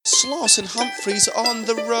Sloss and Humphreys on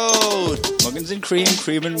the road. Muggins and cream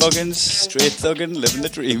and muggins, straight thuggin', living the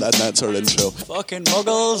dream. And that's our intro. Fucking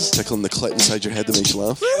muggles. Tickling the clit inside your head that makes you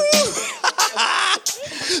laugh.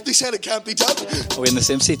 They said it can't be done. Are we in the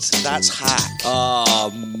same seats? That's hack.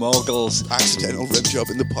 Ah, muggles. Accidental rim job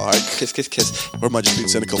in the park. Kiss, kiss, kiss. Or am I just being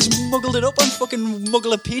cynical? Muggled it up on fucking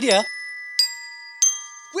Mugglepedia.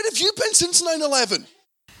 Where have you been since 9/11?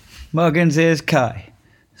 Muggins is Kai.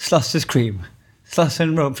 Sloss is cream. Sloss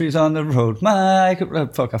and Humphreys on the road. I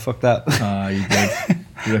fucked that. Ah, you did.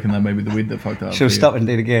 You reckon that may be the weed that fucked up? Should have stopped and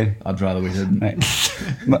did it again. I'd rather we didn't. Right.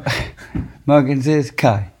 Muggins is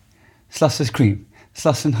Kai. Sloss is cream.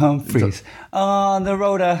 Sloss and Humphreys on the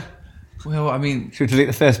road. Well, I mean... Should we delete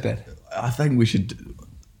the first bit? I think we should...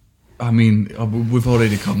 I mean, we've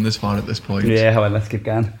already come this far at this point. Yeah, well, let's keep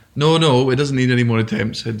going. No, it doesn't need any more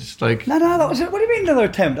attempts. It's like... No, that was it. What do you mean another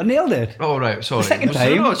attempt? I nailed it. Oh, right, sorry. The second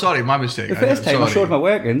time... No, sorry, my mistake. The first time I showed my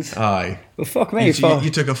workings. Aye. Well, fuck me. You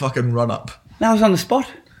took a fucking run-up. Now I was on the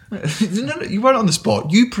spot. No, you weren't on the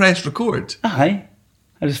spot. You pressed record. Aye.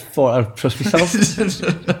 I just thought I'd trust myself.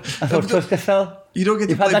 I thought trust yourself. You don't get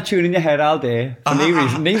You've to had play... that tune in your head all day for no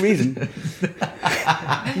reason. No reason.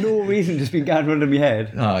 No reason, just been going around in my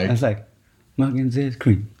head. Aye. I was like, Muggins is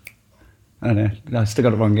cream. I don't know. I still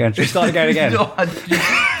got it wrong again. Should we start again? No,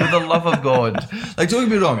 for the love of God. Like, don't get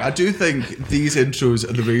me wrong, I do think these intros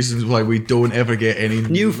are the reasons why we don't ever get any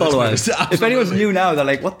New followers. If anyone's new now, they're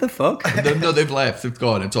like, what the fuck? No, they've left. They've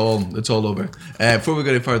gone. It's all over. Before we go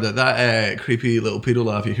any further, that creepy little pedo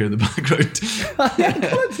laugh you hear in the background.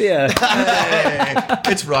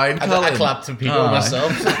 It's Ryan Cullen. I clapped to pedo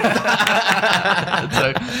myself.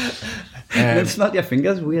 It's not your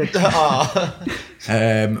fingers, weird. Ryan's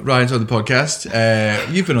on the podcast.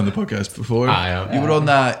 You've been on the podcast before. I have. You were on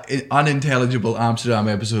that unintelligible Amsterdam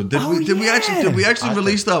episode. Did we actually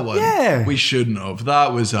release that one? Yeah. We shouldn't have.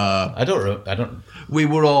 That was I don't. We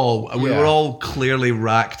were all clearly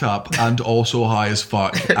racked up and also high as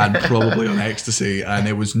fuck and probably on ecstasy, and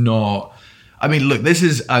it was not. I mean, look, this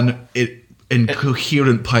is an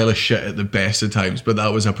incoherent pile of shit at the best of times, but that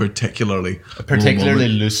was a particularly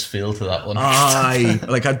loose feel to that one. I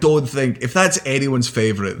don't think if that's anyone's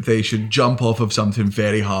favourite, they should jump off of something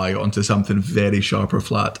very high onto something very sharp or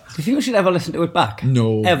flat. Do you think we should ever listen to it back?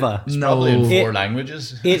 No. Ever? No. Probably in 4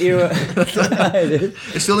 languages. 8 euro.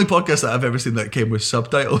 It's the only podcast that I've ever seen that came with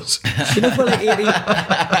subtitles. You know, for like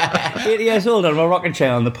 80 years old on my rocking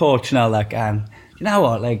chair on the porch and all that, and you know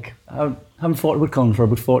what, like, I haven't fought with Cullen for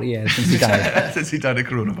about 40 years since he died. Since he died of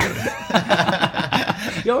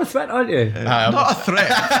coronavirus. You're a threat, aren't you? Not a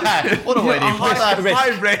threat. What a way to put that.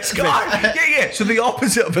 High risk. Yeah. So the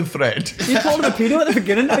opposite of a threat. You called him a pedo at the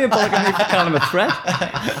beginning, now you're bollocking me for calling him a threat.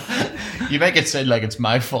 You make it sound like it's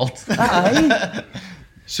my fault. Aye.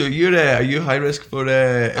 So are you high risk for?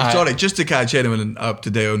 Sorry, just to catch anyone up to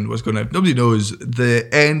date on what's going on. Nobody knows the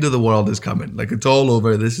end of the world is coming. Like, it's all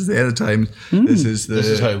over. This is the end of times. This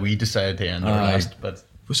is how we decided to end our last. But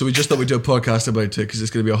so we just thought we'd do a podcast about it because it's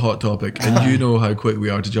going to be a hot topic, and you know how quick we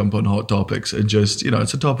are to jump on hot topics and just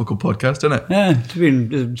it's a topical podcast, isn't it? Yeah,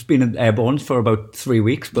 it's been airborne for about 3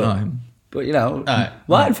 weeks, but you know,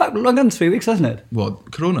 well, in fact, longer than 3 weeks, hasn't it?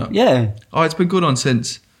 What, Corona? Yeah. Oh, it's been going on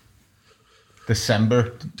since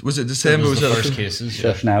December. Was it December? Was the first cases?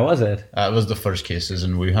 Just now, was it? It was the first cases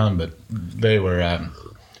in Wuhan, but they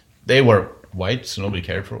were white, so nobody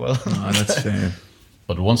cared for a while. Oh, that's fair.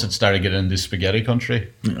 But once it started getting into spaghetti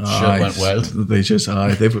country, shit went wild. They just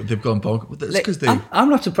they've gone bonkers. That's because I'm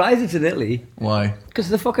not surprised it's in Italy. Why? Because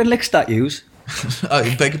the fucking lick statues.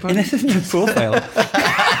 Beg your pardon? And this isn't a profile.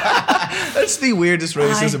 That's the weirdest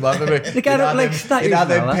racism I've ever. They got up like statues. You know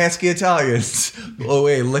them pesky Italians. Oh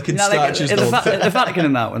wait, licking statues. In the Vatican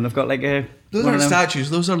in that one, they've got like a. Those aren't statues.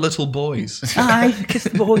 Those are little boys. Aye, kiss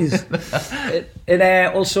the boys.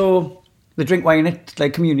 It also they drink wine at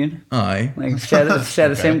like communion. Aye, like share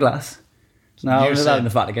the same glass. No, I was that in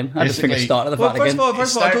the Vatican. I just think it started at the Vatican.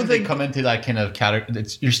 First of all, I don't think come into that kind of character.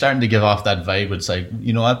 You're starting to give off that vibe. It's like,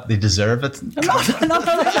 you know what, they deserve it. I'm not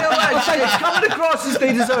it's coming across as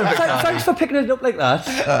they deserve it. Thanks for picking it up like that.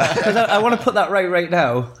 Because I want to put that right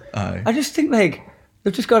now. Aye. I just think like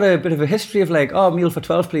they've just got a bit of a history of like, meal for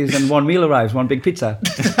 12 please, and one meal arrives, one big pizza.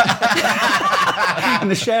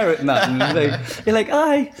 And they share it and that. And you're like,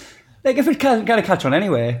 aye. Like, if it can't catch on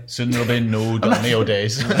anyway. Soon there'll be no Donny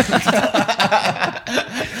O'Days.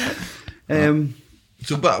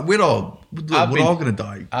 So, but we're all going to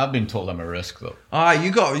die. I've been told I'm a risk though.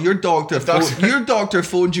 You got your doctor. Your doctor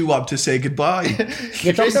phoned you up to say goodbye.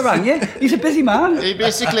 Your doctor rang you. He's a busy man. He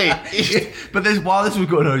basically, But while this was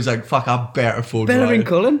going on, he's like, "Fuck, I better phone." Better Ryan." ring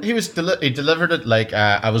Cullen. he delivered it like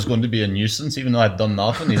I was going to be a nuisance, even though I'd done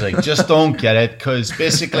nothing. He's like, just don't get it, because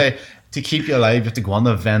basically, to keep you alive, you have to go on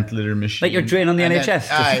the ventilator machine. Like you're draining on the And NHS. then-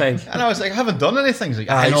 just aye. saying. And I was like, I haven't done anything. He's like,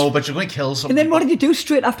 I know, but you're going to kill someone. And then what did you do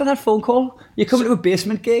straight after that phone call? You come to a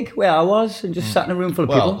basement gig where I was and just sat in a room full of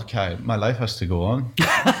Well, people. okay, my life has to go on. but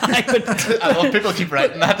I love people keep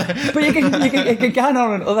writing that. you can get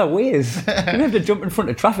on in other ways. You don't have to jump in front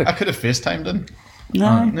of traffic. I could have FaceTimed him.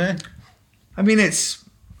 No. Nah. I mean, it's.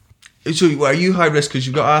 So, are you high risk because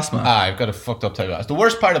you've got asthma? I've got a fucked up type of. The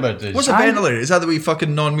worst part about it is. What's a ventilator? Is that the wee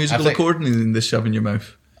fucking non-musical I think- accordion they shove in your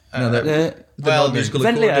mouth? No, the well, non-musical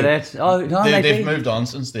Ventilator accordion. it. Oh, no, like They've moved on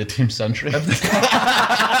since the 18th century.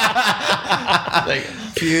 Like,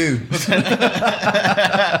 Phew.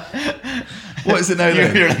 What is it now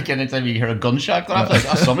then? you're like, anytime you hear a gunshot go off, like,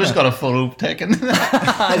 oh, somebody's got a photo taken.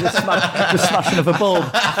 the smashing of a bulb.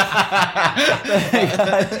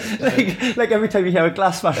 like every time you hear a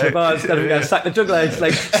glass smash in a bar, it's got to be a sack of juggler. It's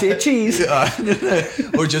like, say cheese.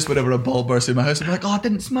 Or just whenever a ball bursts in my house, I'm like, oh, I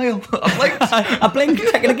didn't smile. I'm like, I blink,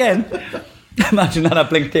 take it again. Imagine that, I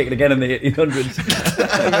blink, take it again in the 1800s.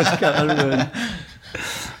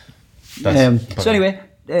 So anyway,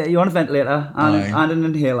 you're on a ventilator and an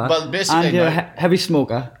inhaler. Well, basically, and you're a no. heavy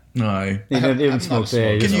smoker. no. You don't even I'm smoke not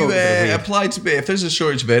there. Can you smoke a bit of weed. apply to be, if there's a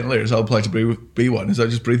shortage of ventilators, I'll apply to be one. Is that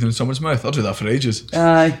just breathing in someone's mouth? I'll do that for ages.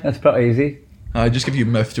 Aye, that's pretty easy. I just give you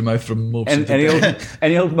mouth to mouth from mopes. And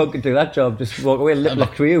any old mug could do that job. Just walk away, lip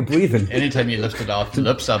locked to you, breathing. Anytime you lift it off the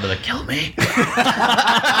lips, I'll be like, kill me.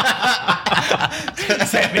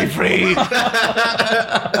 Set me free.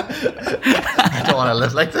 I don't want to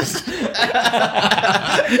live like this.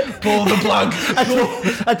 Pull the plug.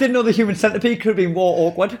 I didn't know the human centipede could have been more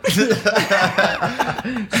awkward.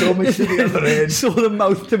 So much to the other end. So the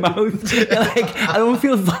mouth to mouth. You're like, I don't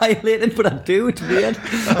feel violated, but I do. It's weird.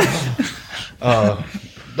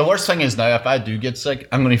 The worst thing is now, if I do get sick,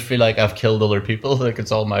 I'm going to feel like I've killed other people. Like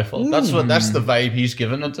it's all my fault. That's the vibe he's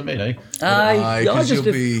giving it to me now. Aye, 'cause you'll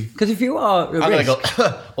be- Because if you are a I'm going to risk,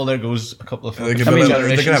 go, well, there goes a couple of We're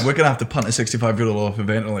generations. gonna have to punt a 65-year-old off a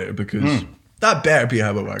ventilator because that better be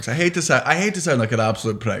how it works. I hate to sound like an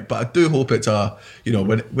absolute prick, but I do hope it's a,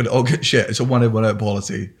 when it all gets shit, it's a one in, one out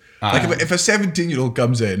policy. Like if a 17-year-old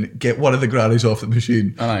comes in, get one of the grannies off the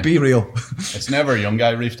machine. Aye. Be real. It's never a young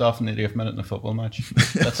guy reefed off in the 80th minute in a football match.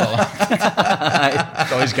 That's all.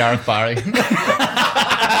 It's always Gareth Barry.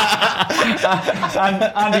 and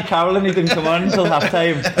Andy Carroll, he didn't come on until half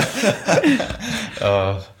time.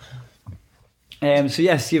 So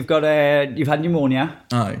yes, you've had pneumonia.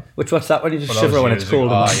 Aye. What's that when you just Well, shiver that when was it's years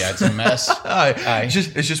cold? ago. and Oh that? yeah, it's a mess. Aye.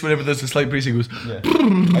 It's just whenever there's a slight breeze, he goes,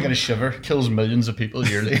 I get a shiver. Kills millions of people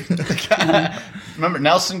yearly. Remember,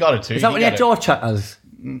 Nelson got it too. Is that He when you got had it. jaw chatters?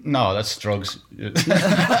 No, that's drugs.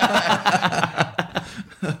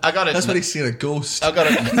 I got it. that's when he's seen a ghost. I got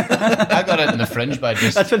it in the fringe, but I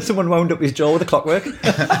just That's when someone wound up his jaw with a clockwork.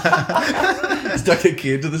 Stuck a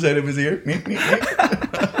kid to the side of his ear.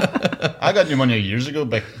 I got pneumonia years ago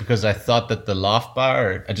because I thought that the laugh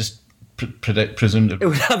bar, I just presumed It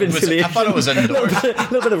would have I insulation. thought it was a indoors.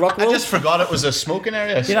 little bit of rock I roll. just forgot it was a smoking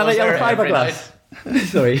area. You know, I like was yellow there every fiberglass.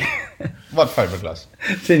 Sorry. night. What fiberglass?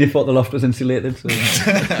 Saying you thought the loft was insulated. So,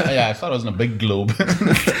 Yeah, I thought it was in a big globe.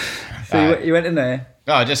 you went in there.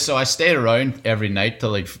 No, I stayed around every night till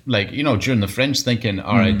like during the fringe, thinking,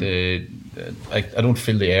 all right, I don't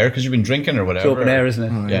feel the air because you've been drinking or whatever. It's open air, isn't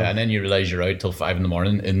it? Yeah, and then you realise you're out till 5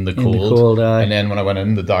 a.m. in the the cold. cold, aye. And then when I went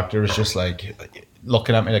in, the doctor was just like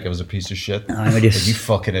looking at me like I was a piece of shit. Aye, but Like, yes. you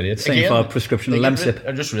fucking idiot. Same for a prescription of they get Lemsip.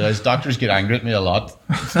 I just realised doctors get angry at me a lot.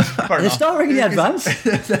 They start ringing in advance.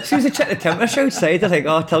 As soon as they check the temperature outside, they're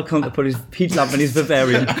like, tell Cunt to put his heat lamp in his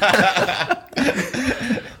Bavarian.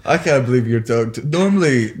 I can't believe you're talking.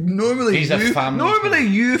 Normally, He's a family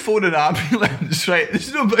you phone an ambulance, right?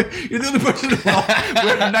 There's nobody. You're the only person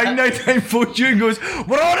where 999 phones you and goes,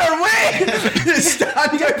 "We're on our way."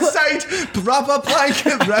 Stand outside, wrap a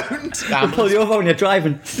blanket round. They'll pull you over when you're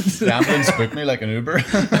driving. The ambulance booked me like an Uber.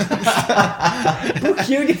 Book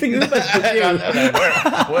you, you think Uber's book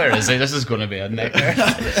you? Where is he? This is going to be a nightmare.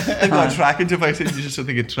 They've got a tracking device in you just so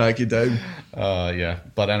they can track you down. Yeah.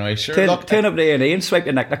 But anyway, sure. Turn Look, up to A&E and swipe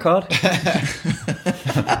your nectar card.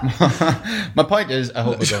 my point is, I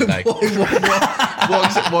hope I don't die.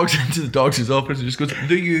 walks into the doctor's office and just goes,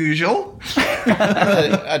 "The usual."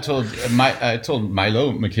 I told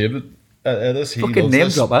Milo McCabe this. He Fucking loves name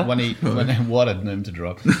this dropper. when what a name to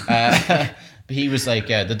drop. he was like,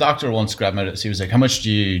 the doctor once grabbed me. He was like, how much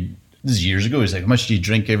do you? This is years ago. He's like, how much do you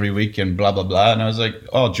drink every week and blah blah blah. And I was like,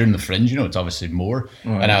 oh, during the Fringe, it's obviously more.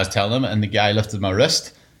 Right. And I was telling him, and the guy lifted my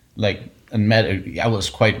wrist, like, and I was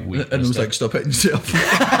quite weak. And it was like, stop hitting yourself.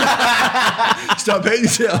 Stop hitting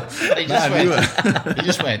yourself. He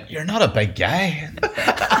just went, you're not a big guy.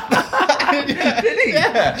 Did he?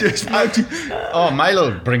 Yeah. Just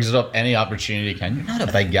Milo brings it up any opportunity he can. You're not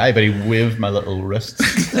a big guy, but he waved my little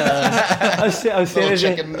wrists. I was saying Little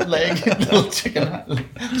chicken leg. Little chicken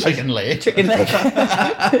leg. chicken leg.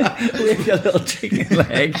 With your little chicken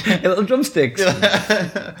leg, your little drumsticks.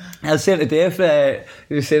 I was saying to Dave,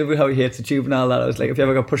 he was saying about how he hates the tube and all that. I was like, if you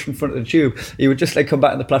ever got pushed in front of the tube, he would just like come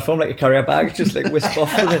back on the platform like a carrier bag, just like wisp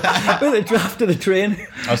off with a draft of the train.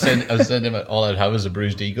 I was saying to him, all I'd have is a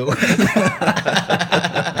bruised ego.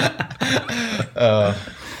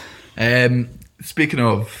 Speaking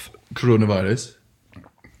of coronavirus,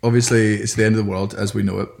 obviously it's the end of the world as we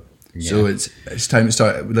know it. Yeah. So it's time to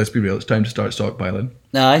start. Let's be real. It's time to start stockpiling,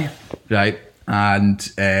 Aye. right? And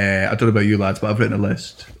I don't know about you lads, but I've written a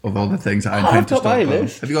list of all the things that I intend to I've got my stockpile.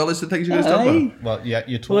 list. Have you got a list of things you're going to stockpile? Aye. Well, yeah,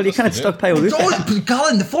 you told Well, you us can't to do it. stockpile loot. Oh,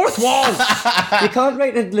 Colin, the fourth wall. You can't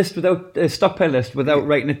write a list without a stockpile list without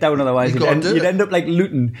writing it down. Otherwise, You gotta do you'd it. end up like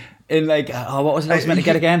looting in like, what was it I was meant to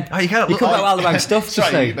get again? You can't You look- come out with all the wrong stuff. Sorry,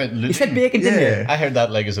 just like, you meant you looting. said bacon, didn't Yeah. you? I heard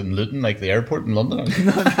that like as in Luton, like the airport in London.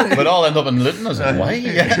 But all end up in Luton. I was like, why?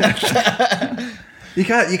 You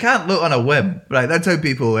can't look on a whim, right? That's how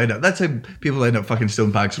people end up. That's how people end up fucking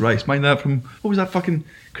stealing bags of rice. Mind that from what was that fucking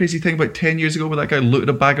crazy thing about 10 years ago where that guy looted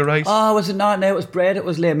a bag of rice? Oh, was it not? No, it was bread. It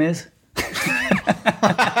was Les Mis.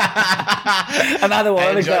 Another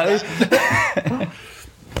one, exactly.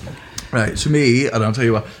 Right, so me, and I'll tell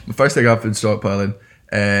you what, the first thing I've been stockpiling,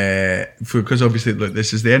 because obviously, look,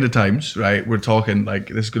 this is the end of times, right? We're talking like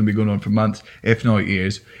this is going to be going on for months, if not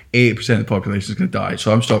years. 80% of the population is going to die.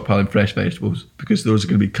 So I'm stockpiling fresh vegetables because those are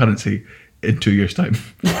going to be currency in 2 years' time.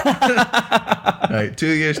 Right, 2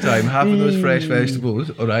 years' time, half of those fresh vegetables,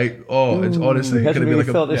 all right? Oh, it's honestly going Hasn't to be really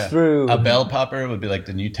like thought this through. A bell pepper would be like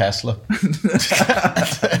the new Tesla.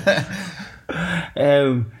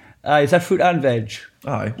 Is that fruit and veg?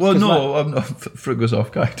 Aye. Well, no, I'm not. Fruit goes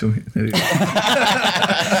off, guy. To me. You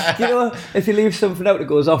know, if you leave something out, it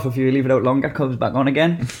goes off. If you leave it out longer, it comes back on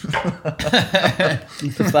again.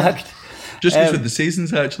 It's a fact. Just goes with the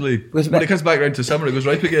seasons, actually. When it comes back around to summer, it goes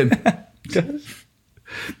ripe again.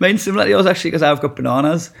 Mine's similar to yours, actually, because I've got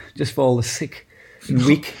bananas just for all the sick and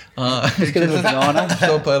weak. Just get a banana.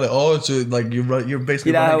 Stockpile it. Oh, so like you're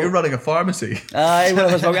basically you're running a pharmacy. Aye, well,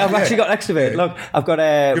 I've actually got next to it. Look, I've got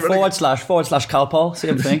a / Calpol,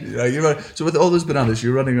 same thing. Yeah, you're right. So with all those bananas,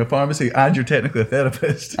 you're running a pharmacy and you're technically a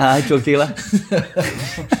therapist. Aye, drug dealer.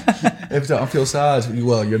 If I feel sad,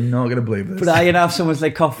 well, you're not going to believe this. But if someone's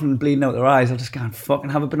like coughing and bleeding out their eyes, I'll just go and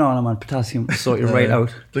fucking have a banana, man. Potassium will sort you right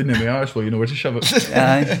out. Bleeding in my arse, well, you know where to shove it.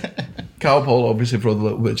 Aye. Calpol, obviously, for all the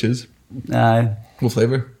little bitches. Aye. What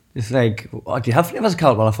flavour? It's like, do you have flavours of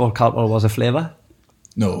Calpol? I thought Calpol was a flavour.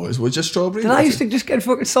 No, it was just strawberry. Did I used to just get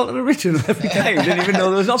fucking salted original every time? Didn't even know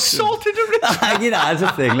there was options. Salted original? You know, as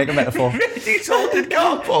a thing, like a metaphor. Really salted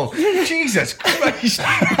Calpol? Jesus Christ.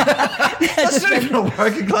 That's not even a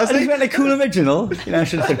working class I just thing. went like cool original. You know, I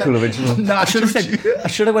should have said cool original. Nah, I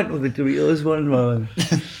should have went with the Doritos one.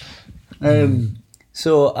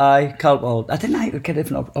 So Calpol. I didn't know get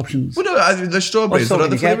different options. Well, no, there's strawberries. There are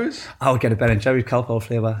other flavours. I would get a Ben and Jerry's Calpol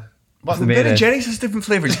flavour. What, Ben and Jerry's has different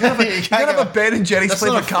flavours. You can't have a Ben and Jerry's That's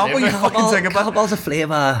flavoured not a Calpol. You flavour. fucking think about. Calpol's a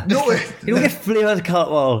flavour. No, You don't get flavours of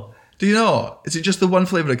Calpol. do you know? Is it just the one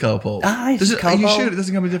flavour of Calpol? Are Are you sure it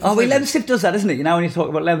doesn't come in different Oh, wait, lemon flavours? sip does that, isn't it? You know, when you talk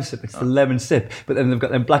about lemon sip, it's the lemon sip, but then they've got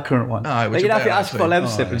them blackcurrant one. Aye, which Like, you know, are if you better, ask for actually. lemon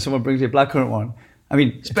Oh, sip aye. and someone brings you a blackcurrant one, I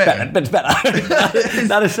mean, it's better. but it's better.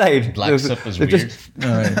 That aside, Black sip is weird.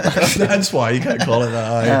 That's why you can't call it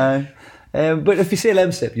that. Aye. But if you say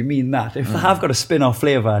lemon sip, you mean that. If I have got a spin-off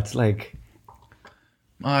flavour, it's like...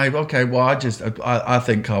 Aye, okay. Well, I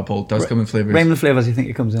think Calpol does come in flavours. Name the flavours you think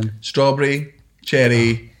it comes in. Strawberry,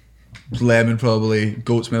 cherry, lemon, probably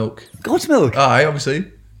goat's milk. Goat's milk. Aye, obviously,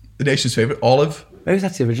 the nation's favourite. Olive, Maybe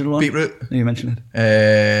that's the original one. beetroot. No, you mentioned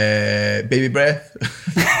it. Baby breath.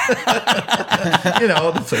 You know,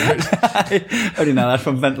 all the flavours. I already know that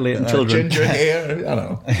from ventilating children. Ginger hair. I don't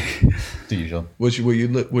know. The usual. Were you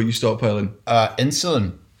stockpiling?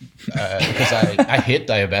 Insulin. Because I hate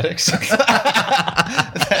diabetics.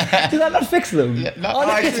 Did that not fix them? no, Oh, no,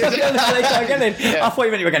 I it's did. I get it. I thought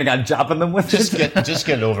you meant you were going to go jabbing them with Just it. get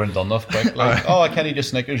it over and done with quick. Like, oh, I can't eat a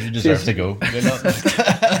Snickers. You deserve to go. You know?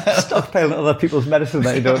 Stockpiling other people's medicine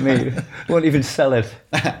that you don't need. Won't even sell it.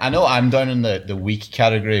 I know I'm down in the weak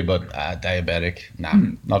category, but diabetic, nah,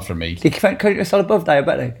 not for me. Do you count yourself above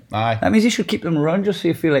diabetic? Aye. That means you should keep them around just so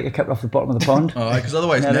you feel like you're kept off the bottom of the pond. Because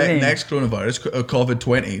otherwise, You know what I mean? next coronavirus,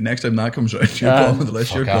 COVID-20, next time that comes around, you're bottom of the list.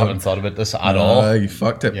 Fuck, You're I haven't gone. thought about this at all. You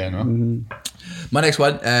fucked it. Yeah, no. My next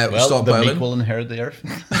one, Well, stop the meek piling. will inherit the earth.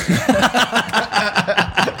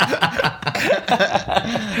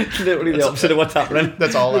 It's literally the opposite of what's happening.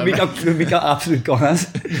 That's all I we got absolute gunners.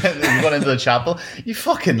 We're going into the chapel. You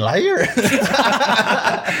fucking liar.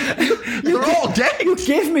 They're all dead. You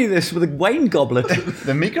gave me this with a wine goblet.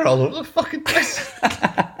 The meek are all over the fucking place.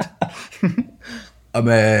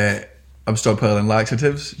 I'm stockpiling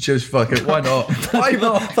laxatives. Just fuck it. Why not? Why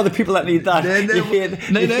not? For the people that need that. You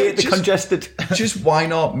hate the just- congested. Just why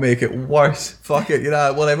not make it worse? Fuck it. You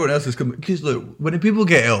know, well, everyone else is coming. Because look, when people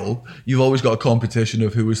get ill, you've always got a competition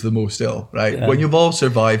of who was the most ill, right? Yeah. When you've all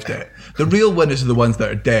survived it, the real winners are the ones that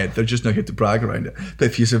are dead. They're just not here to brag around it. But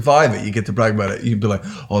if you survive it, you get to brag about it. You can be like,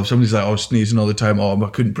 oh, if somebody's like, oh, sneezing all the time. Oh, I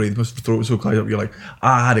couldn't breathe. My throat was so clogged up. You're like,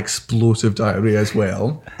 I had explosive diarrhea as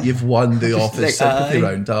well. You've won the office like, sympathy aye.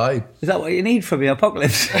 round. Aye. Is that what you need from the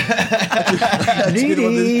apocalypse? Just to be the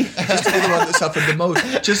one Needy. that suffered the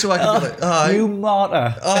most. Just so I can be like, aye. You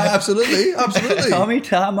martyr. Absolutely. Absolutely. Tommy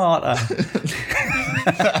Ta martyr.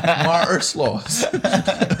 Martyr sloths.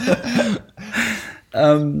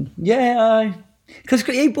 Yeah, because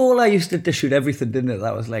Ebola used to shoot everything, didn't it?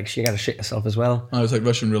 That was like, you got to shit yourself as well. I was like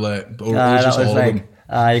Russian roulette. Or That just was all of them.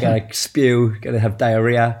 like, you got to spew, got to have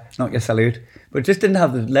diarrhea, not your salute. But it just didn't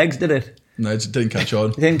have the legs, did it? No, it didn't catch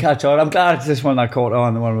on. It didn't catch on. I'm glad it's this one that caught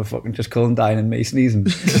on, the one with fucking just Cullen dying and me sneezing.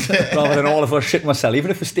 Rather than all of us shitting myself. Even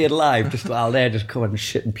if we stayed alive, just out there, just covered in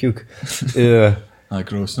shit and puke. Ugh.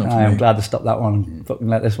 Gross. Not for I'm me. glad to stop that one and fucking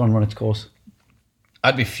let this one run its course.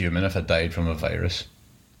 I'd be fuming if I died from a virus.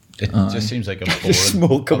 It just seems like a boring, Just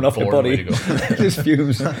smoke coming off your boring way body. to go. Just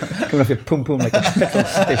fumes coming off your pum pum like a petrol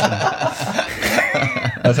station.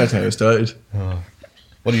 That's how it started.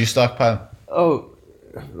 What do you stockpile? Oh,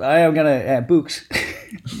 I am gonna books.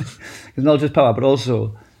 It's not just power, but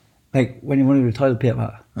also like when you want to do toilet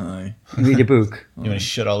paper, Aye. you read your book, You want to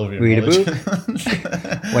shit all over your read a knowledge?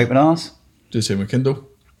 book, wipe an arse. Do the same with Kindle.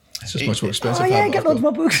 It's just much more expensive. Oh to yeah, have get it loads off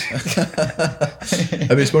more books. I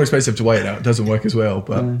mean, it's more expensive to white it out. It doesn't work as well,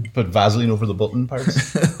 but Put Vaseline over the button parts.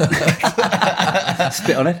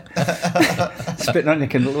 Spit on it. Spitting on your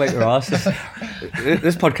Kindle like your arse.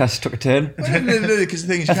 This podcast took a turn. no, because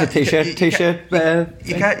the thing is, That's a t-shirt.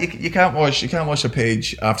 You can't wash a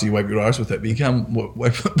page after you wipe your arse with it, but you can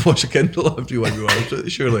wash a Kindle after you wipe your arse with it.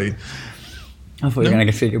 Surely. I thought you were going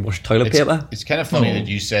to say you wash toilet paper. It's kind of funny that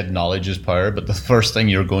you said knowledge is power, but the first thing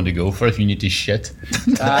you're going to go for if you need to shit.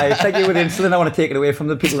 It's like you with insulin. I want to take it away from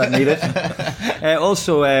the people that need it.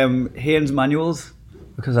 Also, Haynes manuals,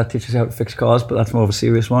 because that teaches you how to fix cars, but that's more of a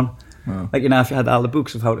serious one. Oh. Like, you know, if you had all the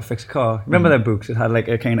books of how to fix a car. Remember them books? It had like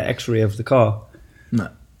a kind of x-ray of the car. No.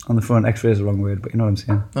 On the front, x-ray is the wrong word, but you know what I'm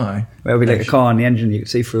saying. Aye. Where it would be like a car and the engine, you could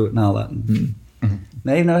see through it and all that.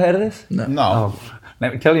 No, you've never heard of this? No. No. Oh,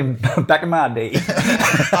 let me tell you, back in my day.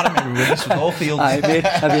 I remember when this was all fields. Aye, mate,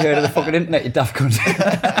 have you heard of the fucking internet, you daft cunt?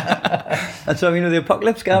 That's what I mean with the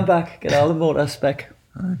apocalypse, going back, get all the motor spec.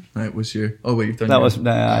 That was your. Oh wait, you've done. That your- was,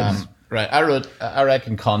 I just- Right, I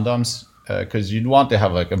reckon condoms, because you'd want to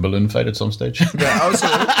have like a balloon fight at some stage. Yeah, also.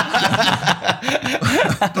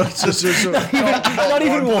 but so, not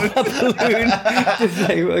even one balloon, just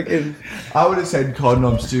like fucking. I would have said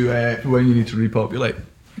condoms to for when you need to repopulate.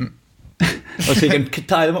 Or so you can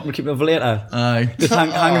tie them up and keep them for later. Aye. Just hang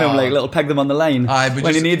them like little, peg them on the line. Aye, but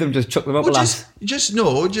when just- you need them, just chuck them up Well, a lass. just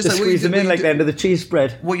no, just like Squeeze them in like the the end of the cheese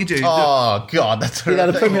spread. What you do? Oh God, that's You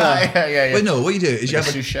gotta put me on. Yeah. Wait, no. What you do is you Like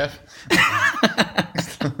have a sous chef.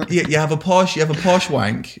 you have a posh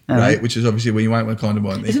wank, right? Which is obviously when you wank with a condom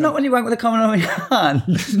on. Is it not when you wank with a condom on your hand?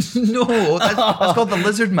 No, that's called the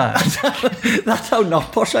lizard man. That's how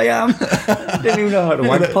not posh I am. Didn't even know how to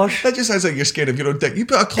wank posh. That just sounds like you're scared of your own dick. You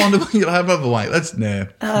put a condom on your hand of a wank. That's nah.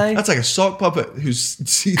 Aye. That's like a sock puppet who's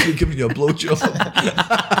see-through giving you a blowjob.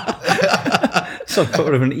 Some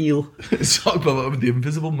sort of an eel. Sock puppet with the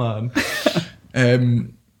invisible man.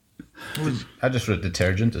 I just wrote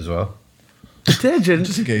detergent as well. Detergent.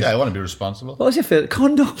 Just in case. Yeah, I want to be responsible. What was your favourite?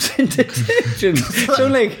 Condoms and detergent. So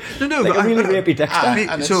like, No, like but a really rapey Dexter.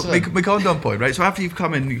 and So it's, my condom point, right? So after you've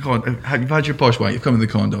come in, you've had your posh wank, you've come in the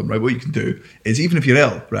condom, right? What you can do is, even if you're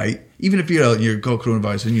ill, right, even if you've got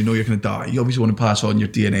coronavirus and you know you're going to die, you obviously want to pass on your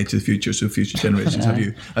DNA to the future, so future generations have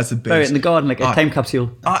you. That's the best. Bury it in the garden like a time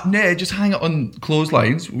capsule. No, just hang it on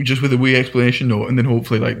clotheslines, just with a wee explanation note, and then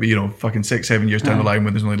hopefully, like, fucking 6-7 years down the line,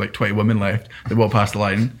 when there's only like 20 women left, they walk past the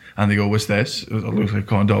line and they go, "What's this?" It looks like a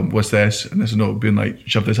condom. "What's this?" And there's a note being like,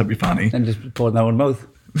 "Shove this up your fanny." And just pour it in their own mouth.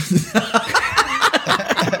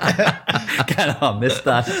 Cannot miss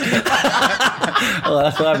that. Oh,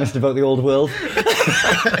 that's what I missed about the old world.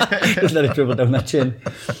 Just let it dribble down that chin.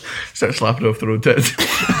 Start slapping off their own tits.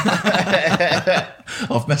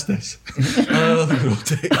 I've missed this. Oh, the good old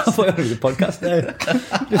days. I thought I was doing a podcast now.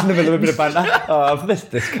 Just in the middle of a bit of banter. Oh, I've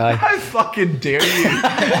missed this, Kai. How fucking dare you?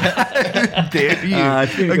 How dare you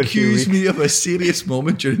It's been a good few accuse weeks. me of a serious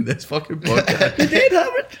moment during this fucking podcast? You did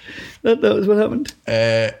have it. That was what happened.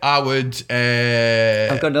 I would.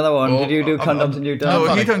 I've got another one. Did you do condoms and you done?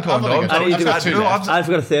 No, you done condoms. I've got two No, left. I've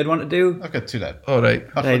got a third one to do. I've got 2 left. All right.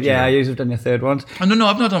 Right, yeah, I usually have done your third one. Oh, no,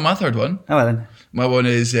 I've not done my third one. Oh, well then. My one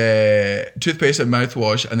is toothpaste and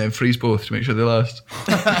mouthwash, and then freeze both to make sure they last.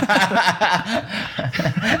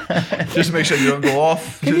 Just to make sure you don't go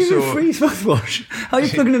off. Can just you even freeze mouthwash? How are you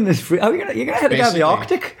plugging in this freeze? You're going to have to go to the Basically.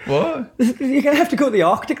 Arctic. What? You're going to have to go to the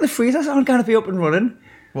Arctic. The freezers aren't going to be up and running.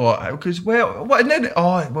 What? Because, well, what? And then,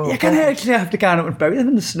 well. You're going to actually have to go out and bury them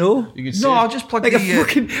in the snow. You could No, save- I'll just plug Like the.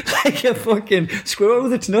 a fucking squirrel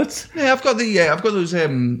with its nuts. Yeah, I've got those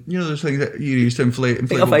those things that you use to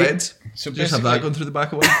inflatable off beds. So Just have that basically- going through the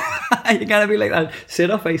back of one. You're going to be like that. Sit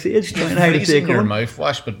off Ice Age trying to freezing take your one.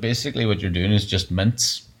 mouthwash, but basically what you're doing is just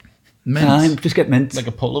mints, Mints. Just get mint. like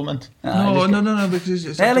a polo mint. No, because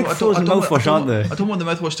it's, They're like frozen mouthwash, aren't they? I don't want the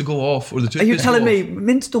mouthwash to go off or the toothpaste. Are you to telling go me off.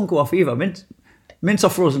 mints don't go off either? Mints are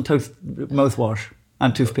frozen mouthwash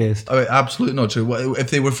and toothpaste. Oh, absolutely not true. If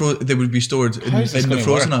they were they would be stored in How is this the gonna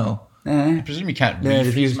frozen work? aisle. I presume you can't Yeah, if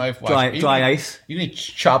you refreeze use mouthwash. dry ice. You need to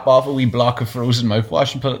chop off a wee block of frozen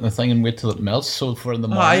mouthwash and put it in the thing and wait till it melts. So for in the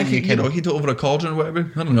morning, You can heat it over a cauldron or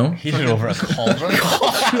whatever. I don't know. heat it over a cauldron.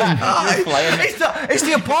 It's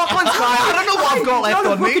the apocalypse, guy. I don't know what I've got left Not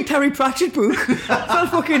a on fucking me. Terry Pratchett book. It's not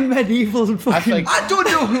fucking medievals and fucking... think- I don't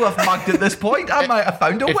know who I've mugged at this point. I might have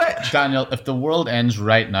found a witch. Daniel, if the world ends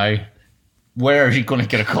right now, where are you going to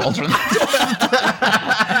get a cauldron?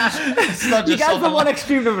 It's not You just can't from something one like-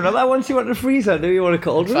 extreme to another. Once you want a freezer, do you want a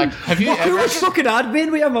cauldron? In fact, have you Look, ever- much fucking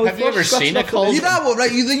admin with your mouth? Have you ever seen a cauldron? You know what,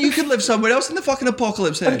 right? Then you could live somewhere else in the fucking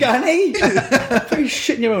apocalypse. Then. Granny? Very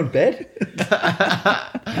shit in your own bed. I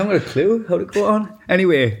haven't got a clue how to go on.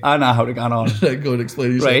 Anyway, I know how to go on. Go and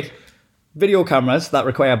explain yourself. Right. Video cameras that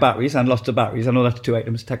require batteries and lots of batteries. I know that's 2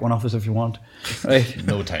 items. Take one off us if you want. Right.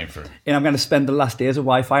 No time for it. And I'm going to spend the last days of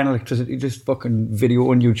Wi-Fi and electricity just fucking video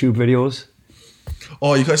on YouTube videos.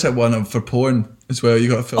 Oh, you got to set one up for porn as well. You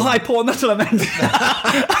got to film. Oh, I porn, that's what I meant.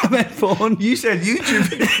 I meant porn. You said YouTube.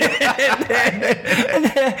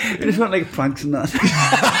 I just want like pranks and that.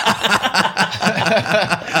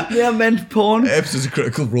 Yeah, I meant porn. Episodes of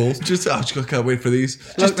Critical Role. Can't wait for these.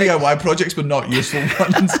 Just DIY projects, but not useful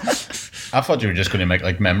ones. I thought you were just going to make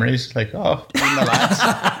like memories, like, oh, me and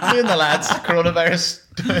the lads, coronavirus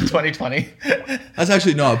 2020. Oh, That's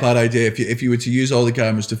actually not a bad idea if you were to use all the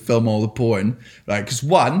cameras to film all the porn, right? Because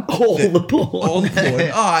one, All the porn. all the porn.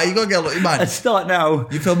 You gotta get a look, man. Let's start now.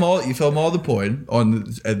 You film all the porn on,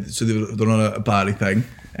 so they're on a battery thing,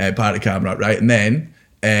 battery camera, right? And then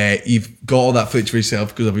you've got all that footage for yourself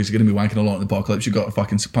because obviously you're going to be wanking a lot in the apocalypse. You've got to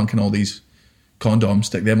fucking punking all these condoms,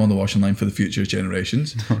 stick them on the washing line for the future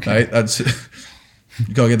generations, right? That's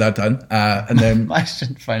you gotta get that done, and then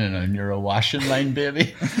Imagine finding a neuro washing line,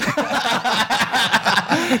 baby.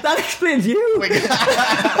 That explains you.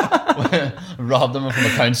 Robbed him from a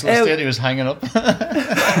council estate he was hanging up.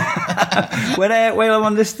 While I'm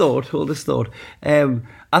on this thought, hold this thought.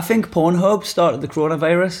 I think Pornhub started the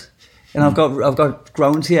coronavirus. And I've got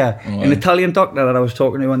grounds here. An Italian doctor that I was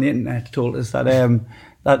talking to on the internet told us that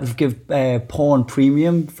that they give porn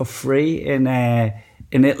premium for free in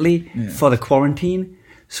Italy for the quarantine.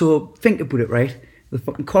 So think about it, right? They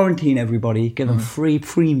fucking quarantine everybody, give them free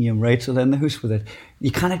premium, right? So then they're hoose with it. You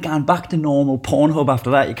kind of gone back to normal Pornhub after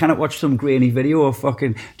that. You cannot watch some grainy video of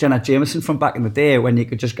fucking Janet Jameson from back in the day when you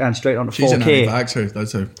could just go straight on to she's an 4K. anti-vaxxer.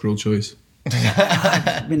 That's a cruel choice.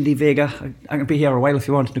 Mindy Vega, I can be here a while if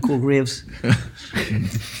you want. Nicole Graves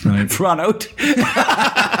Right. ran out.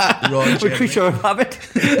 Ron With Creature of Habit.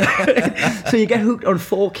 So you get hooked on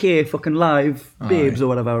 4K fucking live babes or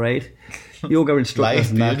whatever, right? Yoga instructors Live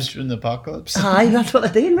and that. babes during the apocalypse. Aye, that's what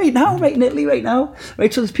they're doing right now, right in Italy right now.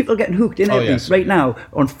 Right, so there's people getting hooked in Italy yes. right now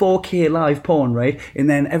on 4K live porn, right? And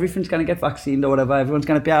then everything's going to get vaccinated or whatever, everyone's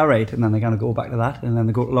going to be alright, and then they're going to go back to that, and then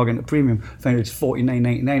they go to log into premium, find it's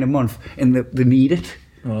 $49.99 a month, and they need it.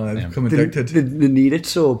 Oh, I've Yeah. become They addicted. need it,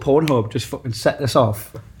 so Pornhub just fucking set this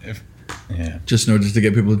off. Yeah. Just in order to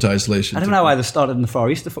get people into isolation. I don't know why they started in the Far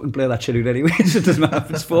East to fucking play that shit out anyway. So it doesn't matter if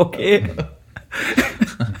it's 4K.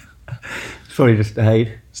 It's probably just a hate.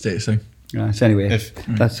 Status thing. Right, so anyway,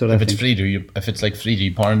 that's what I If it's think. 3D, if it's like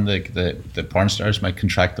 3D porn, the porn stars might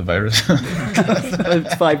contract the virus.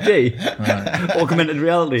 It's 5D. Augmented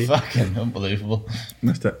reality. Fucking unbelievable.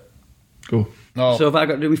 Missed it. Go. No, So have I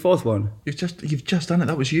got to do my fourth one? You've just done it.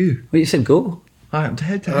 That was you. Well, you said go. I'm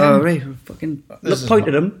dead to him. Oh, right. Fucking This is point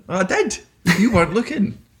at him. I did. You weren't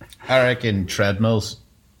looking. I reckon treadmills.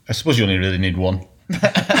 I suppose you only really need one.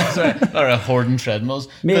 Sorry, or a hoarding treadmills.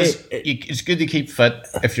 Mate, 'Cause it's good to keep fit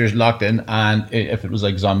if you're locked in, and if it was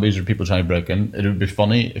like zombies or people trying to break in, it would be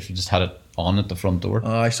funny if you just had it on at the front door.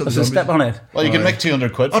 I saw the Does it step on it? Well, you can make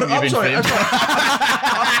 200 quid from you I'm being sorry. framed.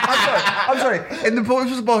 I'm sorry. In the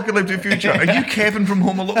post-apocalyptic future, are you Kevin from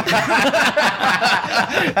Home Alone?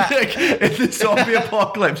 Like, in the zombie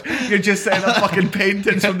apocalypse, you're just setting up fucking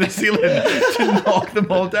paintings from the ceiling to knock them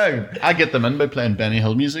all down. I get them in by playing Benny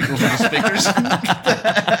Hill music over the speakers.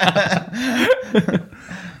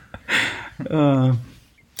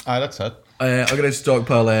 That's it. I'm going to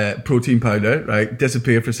stockpile protein powder, right?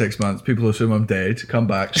 Disappear for 6 months. People assume I'm dead. Come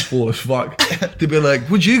back, swole as fuck. They'd be like,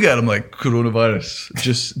 what'd you get? I'm like, coronavirus.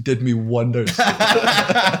 Just did me wonders.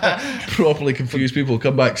 Properly confused people.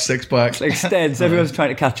 Come back, 6-pack. Like Steds, everyone's trying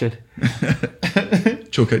to catch it.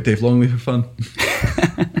 Choke out Dave Longley for fun.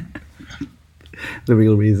 The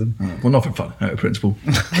real reason. Well, not for fun, out of principle.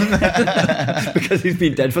 Because he's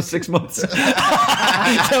been dead for 6 months.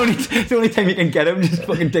 It's the only time you can get him, just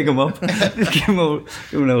fucking dig him up. Just give him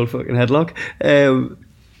an old fucking headlock.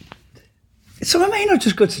 Some of mine are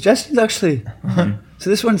just good suggestions, actually. So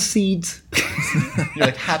this one's seeds. You're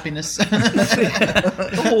like happiness.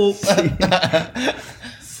 Hope.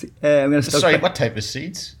 I'm gonna Sorry, what type of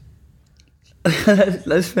seeds?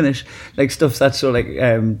 Let's finish. Like stuff that's sort of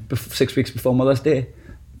like 6 weeks before Mother's Day.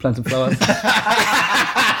 Plant some flowers.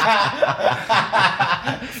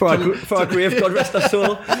 for our grave, God rest our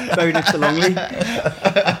soul. Buried next to Longley.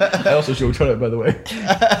 I also choked her out, by the way.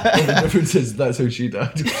 The difference is that's how she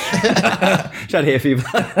died. She had hay fever.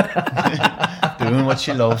 Doing what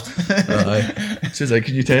she loved. She's like,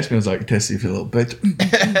 can you test me? I was like, test you for a little bit.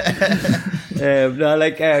 No,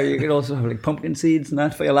 like you can also have like pumpkin seeds and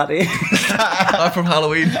that for your latte. From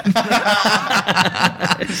Halloween.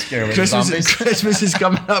 Scare away the zombies. Christmas is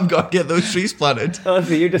coming up. Gotta get those trees planted. Oh,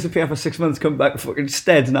 so you disappear for 6 months, come back fucking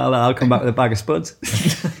stead, and I'll come back with a bag of spuds.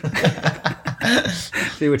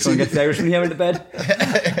 See which one gets the Irishman here in the bed.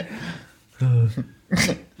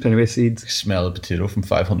 Anyway, seeds. Smell a potato from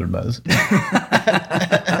 500 miles.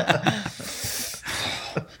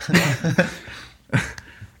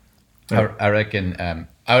 I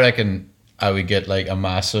reckon I would get like a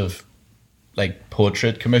massive like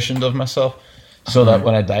portrait commissioned of myself, so that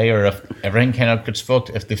when I die or if everything kind of gets fucked,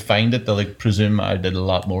 if they find it, they'll like presume I did a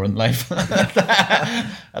lot more in life, and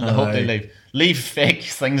I hope they leave fake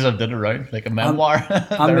things I did around, like a memoir.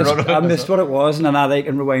 I missed what it was, and now they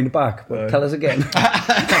can rewind it back. But tell us again.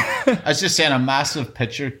 I was just saying a massive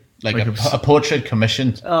picture, like a portrait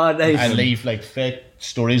commissioned. Oh, nice. I leave like fake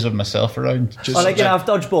stories of myself around. Or like you have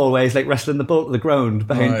dodgeball where he's like wrestling the ball to the ground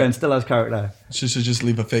behind Right. Ben Stiller's character. Just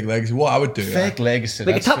leave a fake legacy. What I would do. Fake legacy.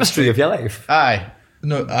 Like a that's for tapestry of your life. Aye.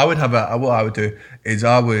 No, I would have what I would do is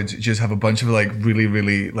I would just have a bunch of like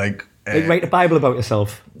really like. Like write a Bible about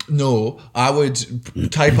yourself. No, I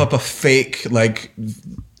would type up a fake like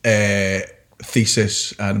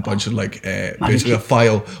thesis and a bunch of like basically a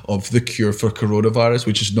file of the cure for coronavirus,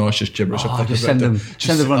 which is not just gibberish. Oh, just send them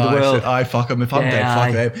around the world. I fuck them. If I'm dead,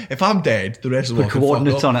 fuck them. If I'm dead, the rest of them Put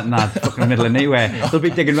coordinates on it and that fucking middle of nowhere. They'll be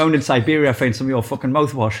digging around in Siberia, find some of your fucking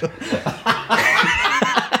mouthwash.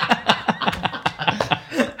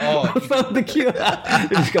 Found the cure.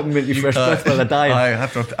 You just got minty fresh breath while they're dying.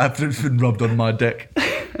 After it's been rubbed on my dick.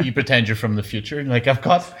 You pretend you're from the future. Like I've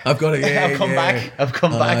got it. Yeah, I've come back. I've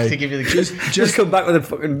come back to give you the Just come back with a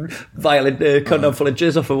fucking violent condom full of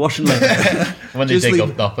jizz off a washing line. when they dig up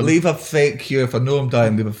Doppel. leave a fake cure. If I know I'm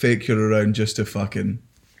dying, leave a fake cure around just to fucking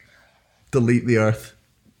delete the earth.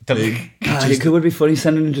 It would be funny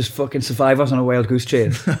sending just fucking survivors on a wild goose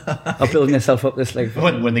chase. Or building yourself up this like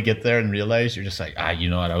When they get there and realise, you're just like, you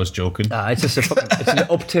know what, I was joking. it's just it's an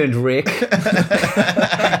upturned rake.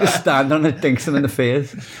 Just stand on it, dinks them in the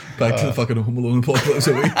face. Back to the fucking Home Alone apocalypse,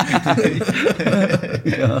 are we?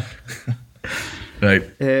 Yeah.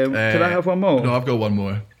 Right. Could I have one more? No, I've got one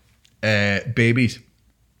more. Babies.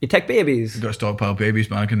 You take babies. Got to stockpile babies,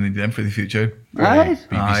 man. I'm going to need them for the future. Right.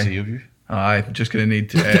 BBC of you. I'm just going to need...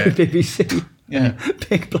 BBC. Yeah.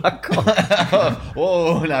 Big black cock.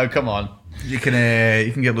 Whoa, now come on. You can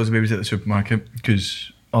get loads of babies at the supermarket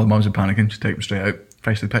because all the mums are panicking. Just take them straight out,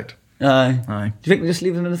 freshly picked. Aye. Aye. Do you think they just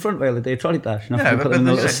leave them in the front while they trolley dash? And Yeah, put but them in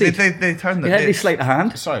a little they seat? turn the You had to sleight of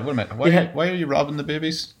hand. Sorry, wait a minute. Yeah. Why are you robbing the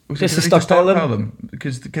babies? Just to stockpile them.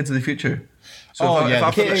 because the kids are the future. So Oh, if, yeah,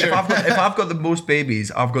 I've, the if, future. I've got the most babies,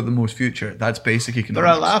 I've got the most future. That's basic They're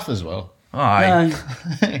economics. a laugh as well. Aye.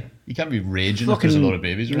 Aye. You can't be raging if there's a lot of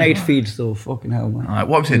babies around. Night feeds though, fucking hell, man. Aye.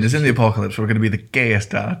 What I'm saying is, in the apocalypse, we're going to be the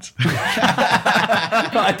gayest dads.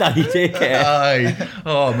 Not a daddy daycare. Aye.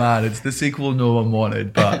 Oh man, it's the sequel no one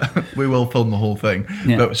wanted, but we will film the whole thing.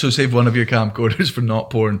 Yeah. But, so save one of your camcorders for not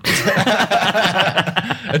porn.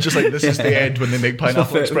 And just like this is the end when they make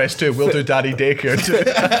Pineapple Express 2. We'll do Daddy Daycare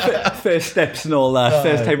too. First steps and all that.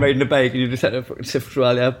 First time riding a bike, and you just had to fucking sift through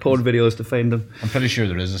all your porn videos to find them. I'm pretty sure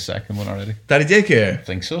there is a second one already. Daddy Daycare. I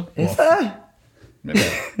think so. Is there? Maybe.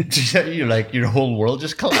 You're like, your whole world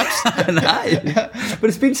just collapsed. Nah. But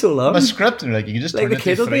it's been so long. A script, and like, you can just Like turn the it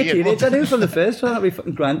kid to will be a 3. teenager. I knew from the first one. That'll be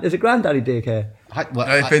fucking grand. Is it granddaddy daycare?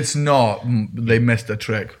 If it's not, they missed a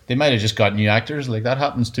trick. They might have just got new actors. Like, that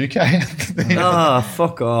happens too, Kai. Ah,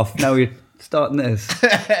 fuck off. Now you're starting this.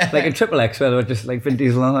 Like in Triple X, where they were just like Vin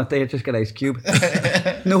Diesel on that day, just get Ice Cube.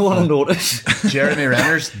 No one will notice. Jeremy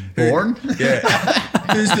Renner's born. Yeah.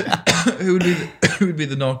 Who would be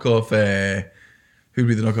the knockoff? Who would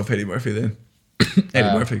be the knockoff Eddie Murphy then?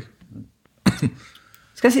 Eddie Murphy. I was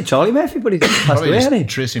going to say Charlie Murphy, but he's passed Probably away, just hasn't he?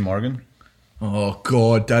 Tracy Morgan. Oh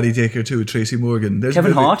God, Daddy Daycare 2 with Tracy Morgan. There's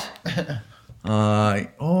Kevin a movie- Hart. Aye.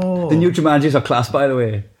 Oh. The new Jumanjis are class, by the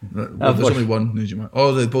way. Well, there's watched- only one new Jumanji.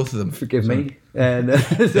 Oh, both of them. Forgive Sorry. me. And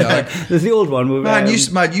there's the old one. With, Man,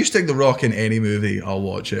 you stick The Rock in any movie, I'll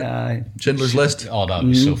watch it. Aye. Schindler's List. Oh, that'd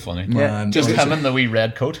be so funny. Man, Just honestly. him in the wee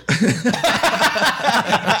red coat.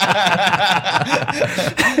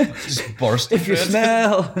 Just burst. If you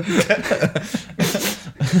smell.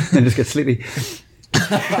 And just get sleepy.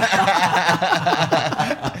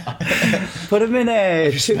 Put him in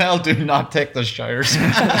a. Smell, do not take the showers.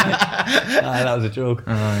 That was a joke.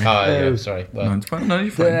 Yeah, sorry. No, it's fine. No,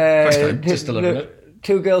 you're fine. First time. Just a little bit.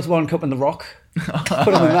 2 girls, 1 cup in the Rock. Put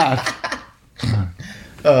him in that.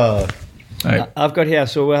 Right. I've got here,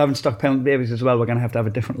 so we're having stockpiling babies as well. We're going to have a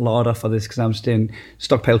different larder for this because I'm staying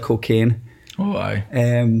stockpile cocaine. Oh, aye.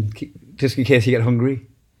 Just in case you get hungry.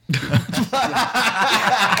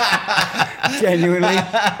 Genuinely,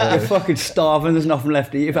 you're fucking starving. There's nothing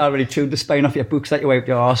left to eat. You've already chewed the spine off your books that you wiped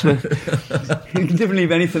your arse with. You didn't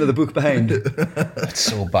leave anything of the book behind. It's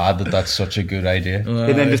so bad that's such a good idea.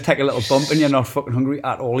 And then just take a little bump and you're not fucking hungry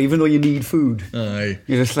at all, even though you need food. Aye.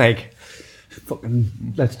 You're just like,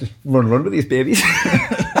 fucking, let's just run with these babies.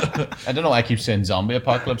 I don't know why I keep saying zombie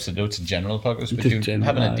apocalypse. I know it's a general apocalypse, but Just you're general,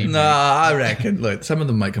 having a aye. deep. Nah, I reckon. Look, some of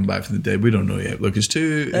them might come back from the dead. We don't know yet. Look, it's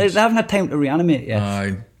too. They haven't had time to reanimate yet.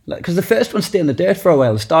 Aye. Because the first ones stay in the dirt for a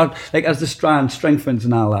while. They start, like, as the strand strengthens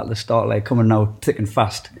and all that, they start, like, coming out thick and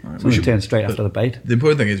fast. So they turn straight after the bite. The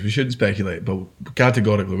important thing is we shouldn't speculate, but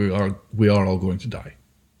categorically we are all going to die.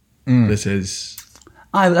 This is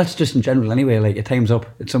Aye, but that's just in general anyway. Like, your time's up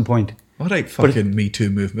at some point. all right. Fucking Me Too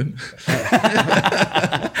movement.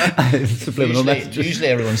 Subliminal messages. Usually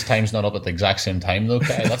everyone's time's not up at the exact same time, though,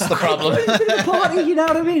 Kai. That's the problem. Party, you know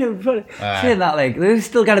what I mean? Saying that, like, there's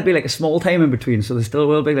still got to be like a small time in between, so there still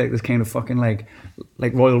will be like this kind of fucking like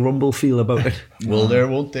Royal Rumble feel about it. Will there,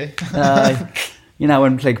 won't they? You know,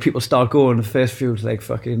 when like people start going, the first few like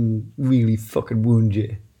fucking really fucking wound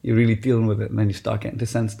you. You're really dealing with it, and then you start getting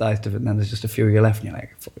desensitized to it, and then there's just a few of you left, and you're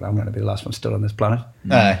like, fuck, I'm going to be the last one still on this planet.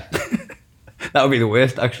 Aye. That would be the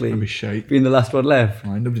worst, actually. That'd be shite. Being the last one left.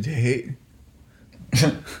 Aye, nobody to hate.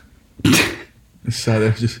 It's sad.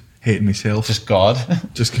 I'm just hating myself. Just God.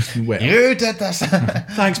 Just well. You did this.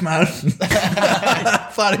 Thanks, man.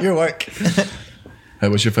 Fan of your work.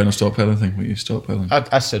 What's your final stockpiling thing? What are you stockpiling?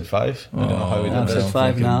 I said 5. I don't know how we did I've that. said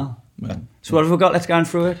 5 now. Man. So what have we got? Let's go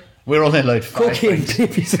through it. We're only allowed 5. Cocaine,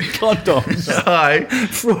 babies and condoms. Aye.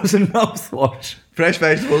 Frozen mouthwash. Fresh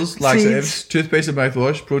vegetables, laxatives, toothpaste and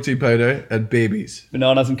mouthwash, protein powder, and babies.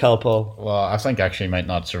 Bananas and Calpol. Well, I think actually might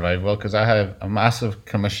not survive well because I have a massive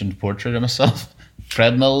commissioned portrait of myself.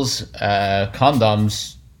 Treadmills,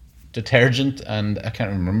 condoms, detergent, and I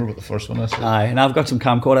can't remember what the first one is. Aye, and I've got some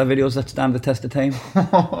camcorder videos that stand the test of time.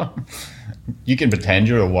 You can pretend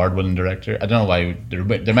you're a award-winning director. I don't know why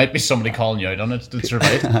there might be somebody calling you out on it to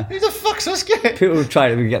survive. Who the fuck's this guy? People have tried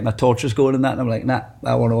to be getting their torches going and that, and I'm like, nah,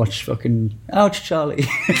 I want to watch fucking Ouch Charlie.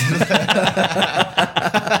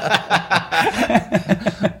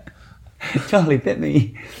 Charlie bit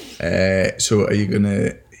me. So are you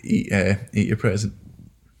gonna eat your present?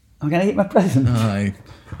 I'm gonna eat my present. Aye.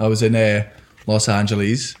 I was in Los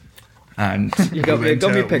Angeles, and You got me a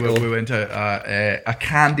gummy pickle. We went to a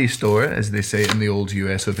candy store, as they say in the old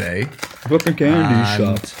US of A. Fucking candy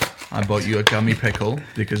And shop. I bought you a gummy pickle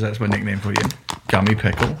because that's my nickname for you, gummy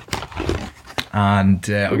pickle. And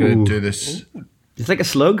I'm gonna do this. It's like a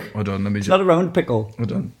slug. Hold on, let me It's just. not a round pickle.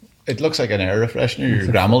 Hold on. It looks like an air refreshener. Your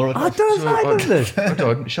grandma wrote Oh, that. it does, doesn't it?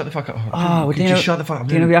 Hold on. Shut the fuck up. Oh, Could you shut the fuck up?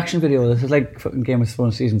 Do you know reaction video? This is like fucking Game of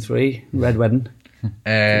Thrones season 3, Red Wedding.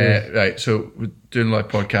 Right, so we're doing a live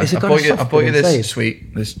podcast. Is it I got bought a you, soft bit this inside?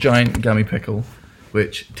 sweet, this giant gummy pickle,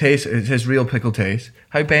 which tastes. It has real pickle taste.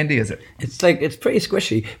 How bendy is it? It's pretty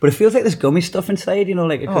squishy, but it feels like there's gummy stuff inside. You know,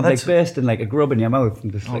 like it could like that's- burst and like a grub in your mouth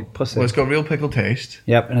and just like pussy. Well, it's got real pickle taste,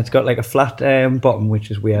 Yep, and it's got like a flat bottom,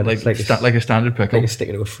 which is weird. like It's like like a standard pickle. like a stick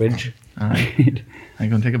into a fridge. Aye. I'm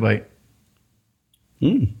gonna take a bite.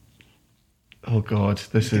 Oh God,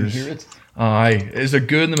 this is. hear it? Aye, is there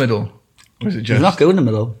goo in the middle, or is it just? There's not goo in the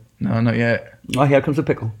middle. No, not yet. Oh, here comes the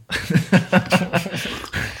pickle.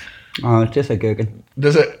 Oh, it tastes like gherkin.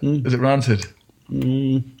 Does it? Is it rancid?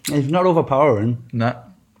 It's not overpowering. Nah.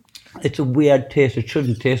 It's a weird taste. It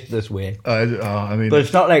shouldn't taste this way. I mean, But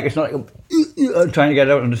it's not like I'm trying to get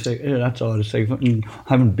it out and just like, that's all. It's like fucking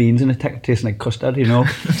having beans in it, tasting like custard, you know.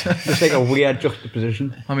 It's like a weird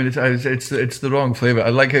juxtaposition. I mean, it's the wrong flavour. I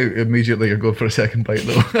like how immediately you go for a second bite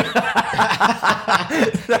though.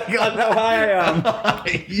 God, how high I am.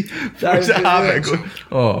 Where's the habit?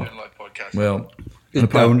 Oh, well. Just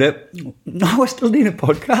pound it. No, we're still doing a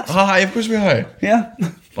podcast. Hi, of course we are. Yeah.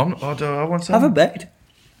 I want some. Have a bite.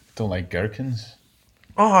 Don't like gherkins.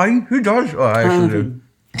 Aye, who does? Oh, I actually do.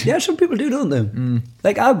 Yeah, some people do, don't they?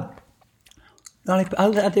 Like I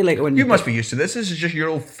do like it when You must be used to this. This is just your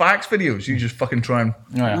old facts videos. You just fucking try and. Oh,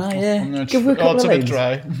 yeah. Ah, yeah. I'm not Give sure. her a couple It's a of bit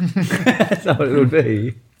dry. That's not what it would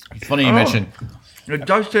be. It's funny you mentioned. It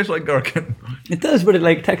does taste like gherkin. It does, but it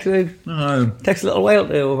like takes a little while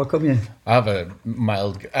to overcome you. I have a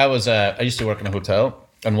mild. I used to work in a hotel,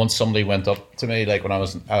 and once somebody went up to me, like when I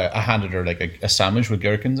handed her like a sandwich with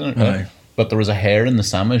gherkins in it, right? Aye. But there was a hair in the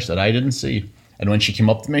sandwich that I didn't see. And when she came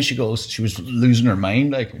up to me, she was losing her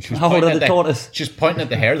mind. Like she was How old pointing are at the tortoise? She was pointing at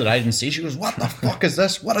the hair that I didn't see. She goes, "What the fuck is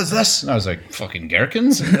this? What is this?" And I was like, "Fucking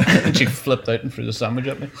gherkins!" And she flipped out and threw the sandwich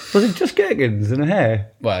at me. Was it just gherkins and a hair?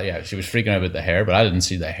 Well, yeah, she was freaking out about the hair, but I didn't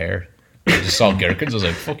see the hair. I just saw gherkins. I was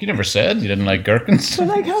like, "Fuck, you never said you didn't like gherkins." So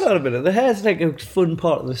like, hold on a minute. The hair's like a fun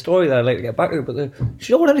part of the story that I'd like to get back to, but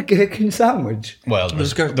she wanted a gherkin sandwich. Well,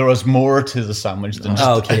 there was more to the sandwich than just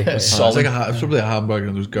Oh, okay. It's solid. like it's probably a hamburger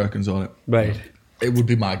and there's gherkins on it. Right. It would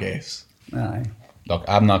be my guess. Aye. Look,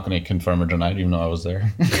 I'm not going to confirm or deny it, even though I was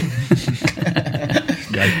there.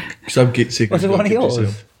 Yeah, some secrets. Was it one of keep to yours?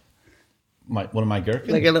 yourself. One of my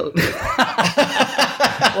gherkins. Like a little.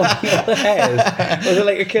 One of your hairs? Was it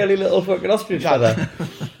like a curly little fucking ostrich feather?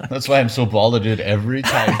 That's why I'm so bald. I do it every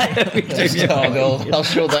time. I'll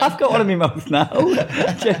show that. I've got one in my mouth now.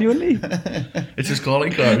 Genuinely. It's his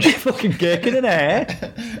calling card. Fucking gherkin in hair.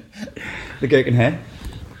 The gherkin hair.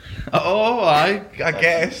 Oh, I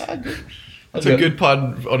guess. That's a good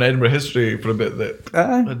pun on Edinburgh history for a bit.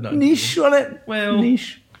 Niche on it. Well-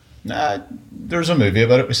 niche. Nah, there's a movie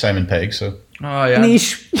about it with Simon Pegg, so Oh yeah.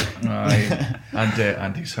 Niche. Aye. And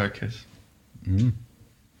Andy Serkis. I'm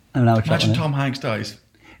now Imagine Tom Hanks dies.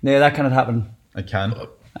 No, that cannot happen. I can.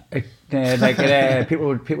 People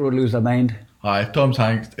would lose their mind. Aye, if Tom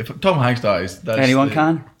Hanks dies, that's Anyone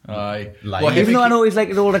can. Aye. Like- Well, Even though I know he's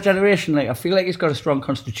like an older generation, like I feel like he's got a strong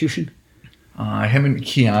constitution. him and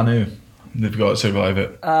Keanu, they've got to survive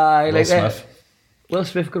it. Will Like Smith. Will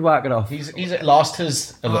Smith could work it off. He's lost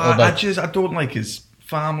his a little I bit. don't like his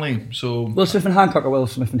family, so Will Smith and Hancock or Will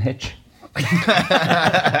Smith and Hitch?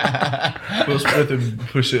 Will Smith in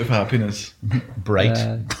Pursuit of Happiness. Bright.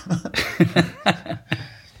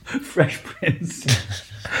 Fresh Prince.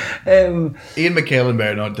 Ian McKellen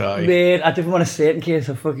better not die. Mate, I didn't want to say it in case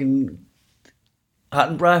of fucking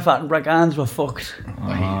Attenborough hands were fucked.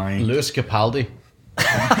 Aye. Lewis Capaldi.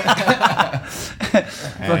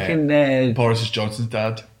 Fucking Boris Johnson's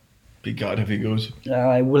dad. Be God if he goes.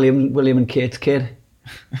 William and Kate's kid.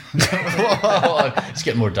 It's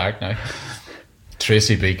getting more dark now.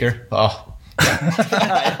 Tracy Beaker. Oh,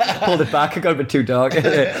 Pulled it back. It got a bit too dark.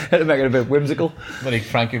 Had to make it a bit whimsical. but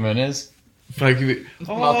Frankie Muniz. Frankie.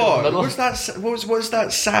 What's that? What's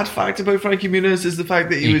that sad fact about Frankie Muniz? Is the fact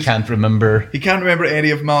that He can't remember. He can't remember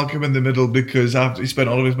any of Malcolm in the Middle because after he spent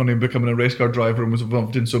all of his money on becoming a race car driver and was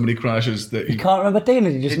involved in so many crashes that He can't remember doing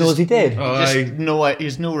it. He just knows he did. He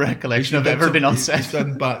has no recollection of ever been on set. He's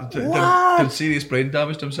done serious brain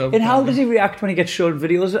damage to himself. And how does he react when he gets shown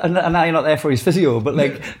videos? And now you're not there for his physio, but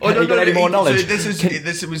like, can he get any more knowledge? So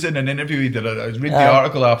this was in an interview he did. I was reading the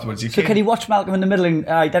article afterwards. Can he watch Malcolm in the Middle and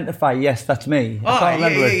identify? Yes, that's me. I can't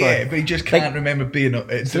remember it, but he just can't remember being.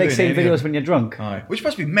 It's like seeing videos when you're drunk. Which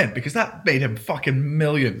must be meant because that made him fucking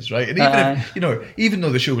millions, right? And even if, even though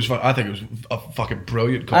the show was fun, I think it was a fucking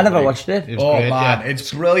brilliant comedy. I never watched it.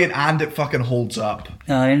 It's brilliant and it fucking holds up.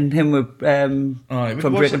 And him with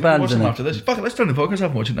from Breaking Bad. Watch him after this. Fuck it, let's turn the focus off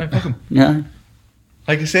and watch it now. Fuck him. Yeah.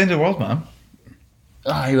 Like the end of the world, man.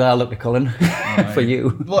 I'll look to Colin for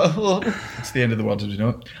you. It's the end of the world as we know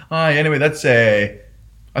it. Anyway, that's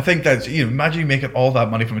I think that's, imagine you making all that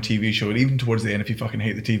money from a TV show, and even towards the end, if you fucking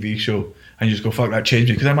hate the TV show and you just go, fuck that, change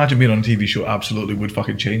me. Because I imagine being on a TV show absolutely would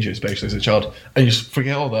fucking change you, especially as a child, and you just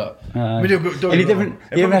forget all that. You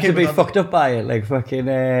don't have to be fucked up by it, like fucking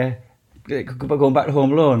going back to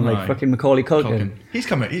Home Alone, like fucking Macaulay Culkin. He's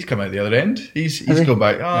come out the other end. He's gone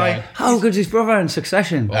back. How good's his brother in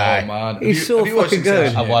Succession? Oh man, he's so fucking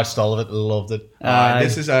good. I watched all of it, loved it.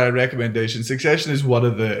 This is our recommendation. Succession is one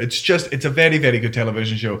of the. It's a very, very good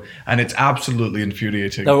television show, and it's absolutely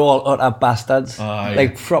infuriating. They're all utter bastards,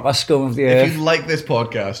 like proper scum of the earth. If you like this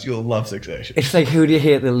podcast, you'll love Succession. It's like, who do you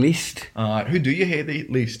hate the least? Who do you hate the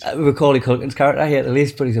least? Macaulay Culkin's character I hate the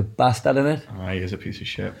least, but he's a bastard in it. He is a piece of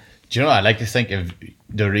shit. Do you know, I like to think of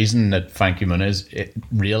the reason that Frankie Muniz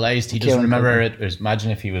realised he doesn't remember it is,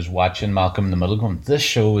 imagine if he was watching Malcolm in the Middle going, this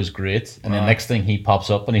show is great, and then next thing he pops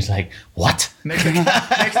up and he's like, what? Next thing he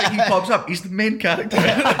pops up, he's the main character.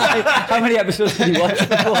 How many episodes did he watch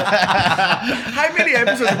before? How many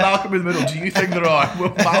episodes of Malcolm in the Middle do you think there are?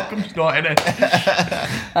 Well, Malcolm's not in it.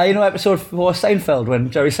 Episode 4 Seinfeld, when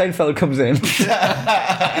Jerry Seinfeld comes in.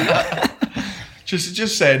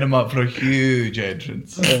 Just setting him up for a huge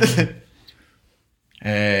entrance. It's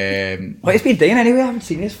been doing anyway. I haven't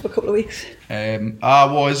seen this for a couple of weeks. You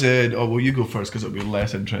go first because it'll be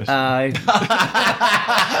less interesting.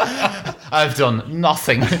 I've done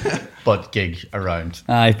nothing but gig around.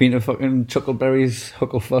 I've been to fucking Chuckleberry's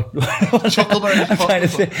Hucklefuck.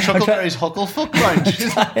 Chuckleberry's Hucklefuck round.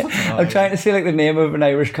 I'm trying to say like the name of an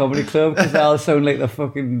Irish comedy club because they all sound like they're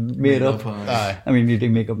fucking made up. I mean, you do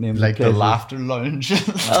make up names like the Laughter Lounge.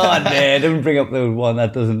 Don't bring up the one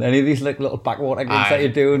that doesn't. Any of these like little backwater gigs that you're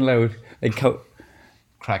doing, like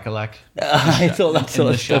Crack-a-lack. It's all that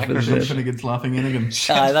sort of stuff. Finnegan's Laughing in again.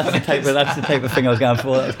 That's the type of thing I was going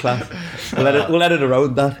for. That was class. We'll edit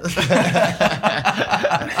around that.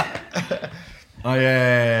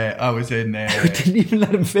 I was in. We didn't even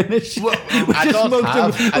let him finish. We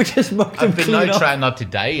just mugged him. I've been now trying not to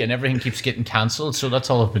die, and everything keeps getting cancelled. So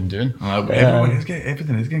that's all I've been doing. Everything is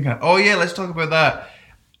getting cancelled. Oh yeah, let's talk about that.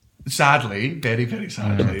 Sadly, very, very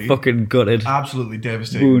sadly, fucking gutted. Absolutely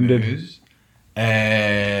devastating Wounded. news.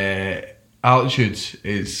 Altitude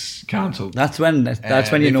is cancelled. That's when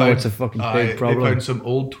you know it's a fucking big problem. They found some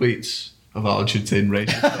old tweets of Altitude saying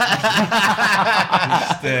racist.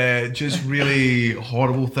 just really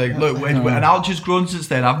horrible thing. Look, and Altitude's grown since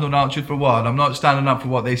then. I've known Altitude for what? I'm not standing up for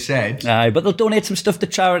what they said. But they'll donate some stuff to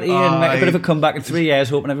charity and make a bit of a comeback in 3 years,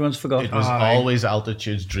 hoping everyone's forgotten. It was always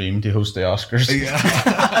Altitude's dream to host the Oscars.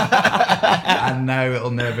 And now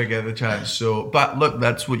it'll never get the chance. But look,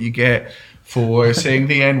 that's what you get for saying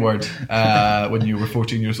the N-word when you were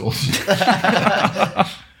 14 years old.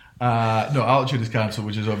 No, Altitude is cancelled,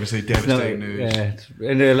 which is obviously devastating news.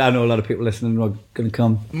 Yeah, I know a lot of people listening are going to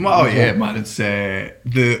come. Oh yeah, man, it's and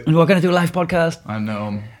we're going to do a live podcast. I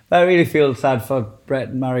know. I really feel sad for Brett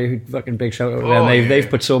and Mary, who fucking big shout out to them. They've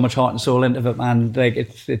put so much heart and soul into it, man. Like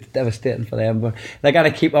it's devastating for them, but they got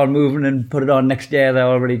to keep on moving and put it on next year. They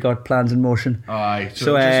already got plans in motion. They're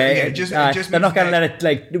not going to let it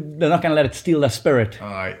they're not going to let it steal their spirit.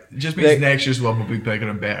 It just means next year's one will be bigger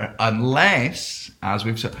and better, unless, as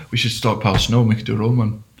we've said, we should stockpile snow and we could do our own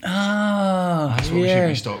one. That's what we should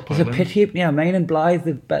be stockpiling. There's a pit heap near mine in Blythe,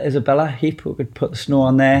 the Isabella heap. We could put the snow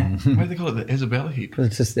on there. Why do they call it the Isabella heap? Because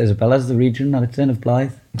it's just Isabella's the region that it's in of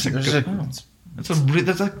Blythe. There's a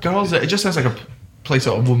girl's. It just sounds like a place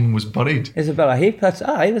that a woman was buried. Isabella heap.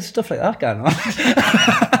 There's stuff like that going on.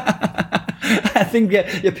 think you're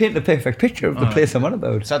painting the perfect picture of the place I'm on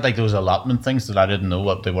about. It's not like those allotment things that I didn't know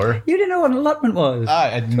what they were. You didn't know what an allotment was.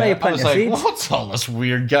 That's where you I plant was your like, seeds. what's all this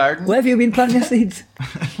weird garden? Where have you been planting your seeds?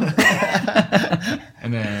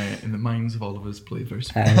 And in the minds of all of us believers.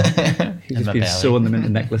 He's In just my been belly. sewing them into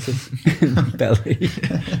necklaces. In the belly.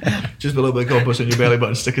 Just a little bit of compost in your belly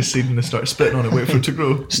button, stick a seed in and start spitting on it, wait for it to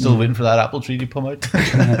grow. Still waiting for that apple tree to come out.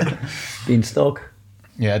 Beanstalk.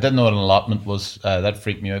 Yeah, I didn't know what an allotment was. That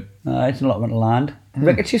freaked me out. It's an allotment of land.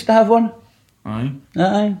 Ricketts used to have one. Aye.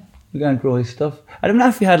 Aye. We're going to grow his stuff. I don't know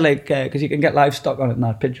if you had because you can get livestock on it,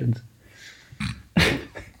 not pigeons.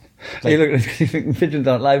 You look at you thinking pigeons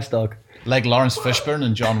aren't livestock. Like Lawrence Fishburne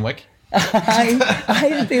and John Wick. I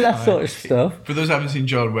didn't do that sort of stuff. For those who haven't seen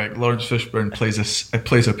John Wick, Lawrence Fishburne plays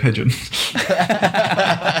a pigeon.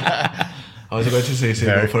 I was about to say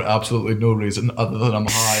seagull for absolutely no reason other than I'm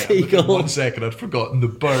high. And within 1 second I'd forgotten the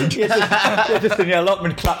bird. You're just in your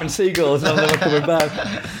allotment clapping seagulls and I'm never coming back.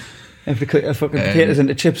 I have to cut your fucking potatoes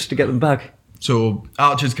into chips to get them back. So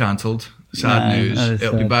Archer's cancelled. Sad Nah, news. that is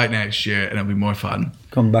It'll be sad. back next year and it'll be more fun.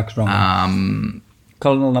 Come back strong.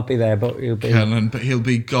 Colin will not be there, but he'll be. Helen, but he'll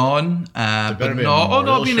be gone. But better be a no, memorial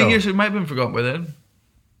not being show. here, so it might have been forgotten by then.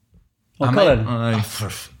 Oh, Colin. Aye.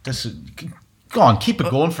 This is, go on, keep it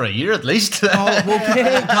going for a year at least. Oh,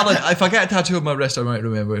 well, Colin, if I get a tattoo on my wrist, I might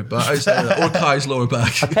remember it. But outside of that, or Kai's lower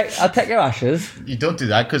back. I'll take your ashes. You don't do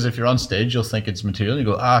that because if you're on stage, you'll think it's material. You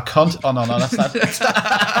go, cunt. Oh, no, that's not.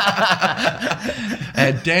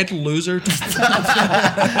 Dead loser.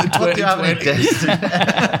 What do you have any guess?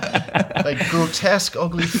 Like grotesque,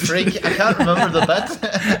 ugly freak. I can't remember the bit.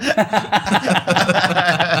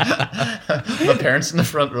 My parents in the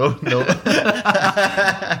front row. No.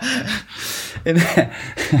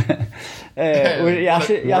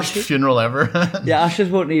 Your Worst funeral ever. ashes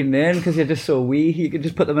won't need an end because you're just so wee. You can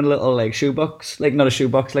just put them in a little shoebox, not a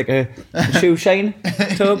shoebox, like a shoe shine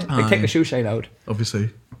tub. Take the shoe shine out.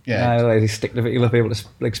 Obviously. Yeah. Otherwise, you stick to it. You'll be able to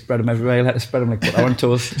spread them everywhere. You'll have to spread them like butter on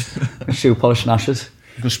toast. Shoe polish and ashes.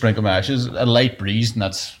 Go sprinkle my ashes. A light breeze, and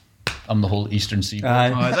that's. I'm the whole eastern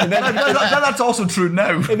seaboard. That's also true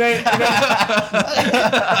now. The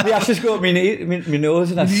ashes go up my nose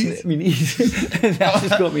and my knees. The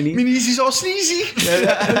ashes go up my knees. My knees is all sneezy.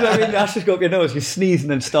 The ashes go up your nose. You sneeze and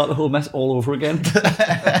then start the whole mess all over again.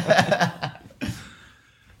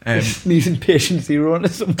 Sneezing patient zero onto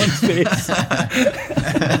someone's face.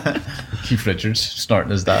 Keith Richards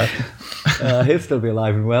starting his dad. He'll still be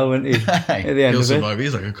alive and well, won't he? At the end He'll of it. survive.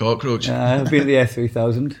 He's like a cockroach. I've been at the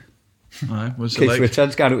S3000. Aye, what's it Keith like?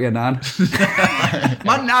 Richards, going out with your nan.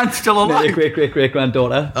 My nan's still Your alive. great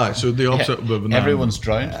granddaughter. Aye, so the opposite of an Everyone's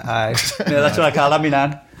drowned. Aye. Yeah, that's what I call her, my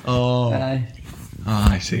nan. Oh, Aye.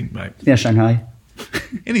 I see. Right. Yeah, Shanghai.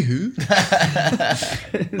 Anywho,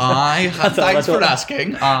 thanks that's for all.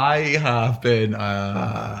 asking. I have been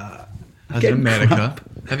as in Getting America. cramp.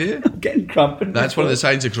 Have you? Getting cramping. That's one of the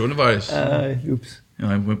signs of coronavirus. Oops.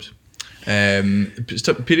 Oh, whoops.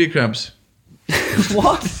 Period cramps.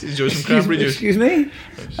 What? Enjoy some cranberry juice. Excuse me?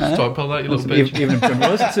 Talk about that, you little bitch. Even in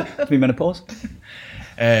Primrose, it's me menopause.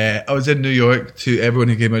 I was in New York. To everyone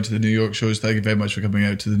who came out to the New York shows, thank you very much for coming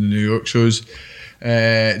out to the New York shows. To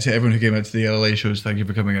everyone who came out to the LA shows, thank you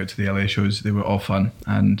for coming out to the LA shows. They were all fun.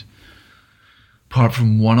 And apart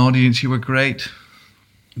from one audience, you were great.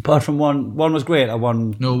 Apart from one was great.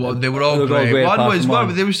 No, they were all great. One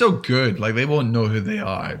was, they were so good. Like, they won't know who they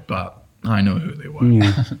are, but I know who they were.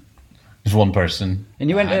 Yeah. There's one person.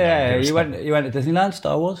 And you went to Disneyland,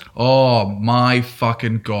 Star Wars. Oh my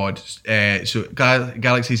fucking god! So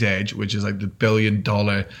Galaxy's Edge, which is like the $1 billion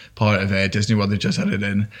part of Disney World, they just had it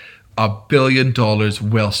in. $1 billion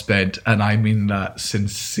well spent, and I mean that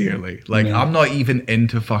sincerely. Like, I'm not even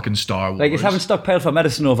into fucking Star Wars. Like, you haven't stockpiled for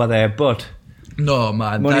medicine over there, but no,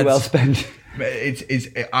 man, money well spent.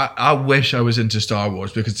 I wish I was into Star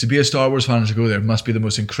Wars, because to be a Star Wars fan and to go there must be the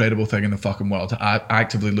most incredible thing in the fucking world, to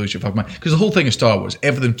actively lose your fucking mind, because the whole thing is Star Wars,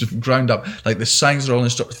 everything just ground up, like the signs are all in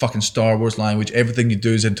fucking Star Wars language, everything you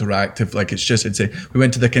do is interactive, like it's just insane. We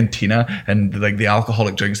went to the cantina, and like the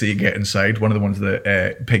alcoholic drinks that you get inside, one of the ones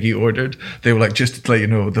that Piggy ordered, they were like, just to let you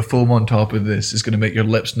know, the foam on top of this is going to make your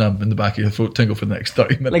lips numb and the back of your throat tingle for the next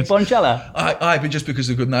 30 minutes. Like Bonchella. Aye, but just because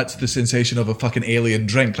they're going, that's the sensation of a fucking alien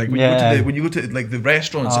drink. Like when you You go to like the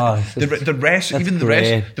restaurants, that's the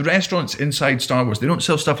restaurants inside Star Wars. They don't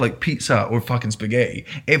sell stuff like pizza or fucking spaghetti.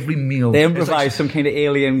 Every meal They is improvise like, some kind of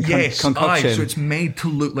alien concoction. so it's made to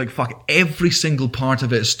look like fuck. Every single part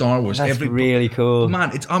of it is Star Wars. That's really cool.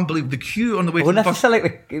 Man, it's unbelievable. The queue on the way. Wouldn't have to sell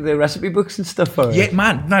like the recipe books and stuff for it? Yeah,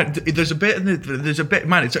 man. Now there's a bit.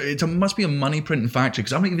 Man, it must be a money printing factory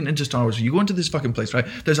because I'm not even into Star Wars. You go into this fucking place, right?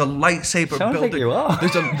 There's a lightsaber Sounds building. like you are.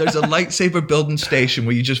 There's a lightsaber building station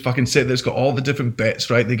where you just fucking sit there. It's got all the different bits,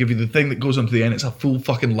 right? They give you the thing that goes onto the end. It's a full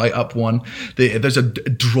fucking light up one. There's a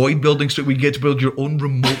droid building street where you get to build your own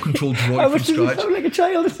remote control droid from scratch. Sound like a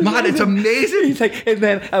child. Man, it's amazing. He's like, and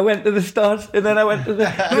then I went to the start, and then I went to the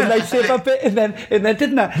lightsaber bit, and then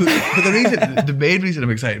didn't I? But the main reason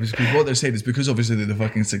I'm excited is because what they're saying is because obviously the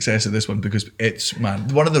fucking success of this one, because it's, man,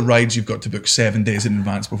 one of the rides you've got to book 7 days in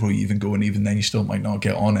advance before you even go, and even then you still might not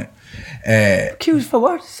get on it. Queues for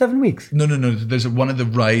what? 7 weeks? No. There's one of the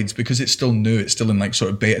rides, because it's still new, it's still in like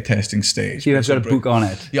sort of beta testing stage. So you've got to book on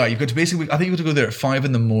it. Yeah, you've got to basically, I think you've got to go there at 5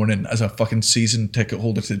 a.m. as a fucking season ticket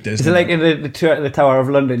holder to Disney. Is it like in the tour at the Tower of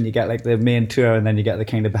London, you get like the main tour and then you get the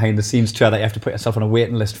kind of behind the scenes tour that you have to put yourself on a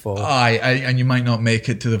waiting list for? Aye, and you might not make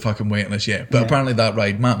it to the fucking waiting list yet. But apparently that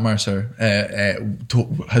ride, Matt Mercer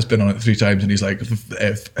has been on it 3 times, and he's like,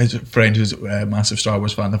 his friend who's a massive Star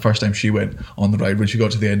Wars fan, the first time she went on the ride, when she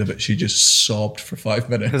got to the end of it, she just sobbed for 5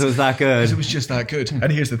 minutes. Because it was that good. Because it was just that good.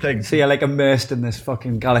 And here's the thing. So you're like immersed in this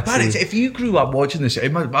fucking galaxy. Man, if you grew up watching this,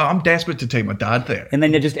 I'm desperate to take my dad there. And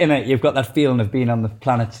then you're just in it, you've got that feeling of being on the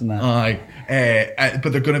planets and that. Aye.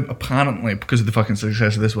 But they're going to, apparently, because of the fucking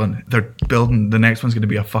success of this one, they're building, the next one's going to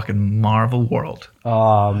be a fucking Marvel world.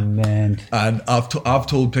 Oh, man. And I've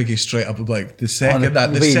told Piggy straight up, like, the second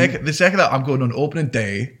that I'm going on opening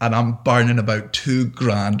day and I'm burning about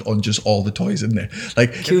 $2,000 on just all the toys in there.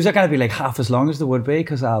 Like, Queues are going to be like half as long as they would be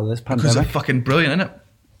because of this pandemic. Because they're fucking brilliant, innit?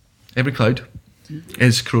 Every cloud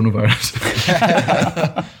is coronavirus.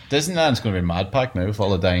 Disneyland's going to be mad packed now with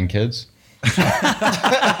all the dying kids.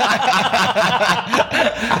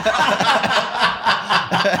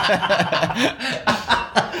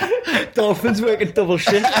 Dolphins working double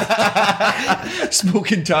shift.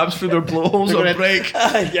 Smoking tabs for their blowholes on break.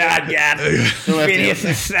 Yeah. Phineas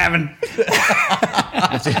is 7.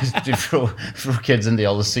 Do you throw kids into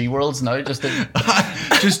all the Sea Worlds now? Just do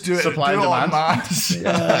it. Supply and demand. Mass.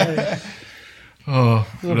 Yeah. Oh,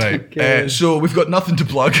 right. So we've got nothing to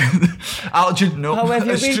plug. Algid, no. How have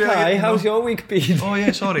you been, Kai? No. How's your week been? Oh,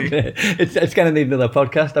 yeah, sorry. It's going to need another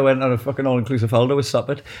podcast. I went on a fucking all-inclusive holiday with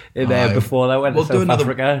Suppet. Before that, I went to South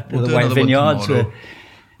Africa, to the White Vineyards.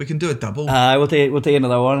 We can do a double. We'll do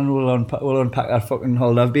another one, and we'll unpack that fucking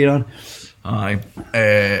holiday I've been on.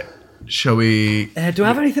 Aye. Shall we? Do I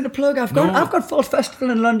have anything to plug? I've got Fall Festival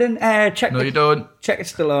in London. You don't. Check it's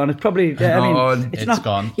still on. It's probably. It's not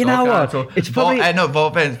gone. You know what? It's probably.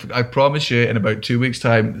 Vault. I promise you, in about 2 weeks'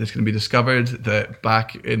 time, it's going to be discovered that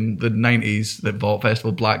back in the 90s, that Vault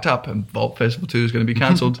Festival blacked up, and Vault Festival 2 is going to be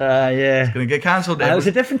cancelled. Yeah. It's going to get cancelled. It was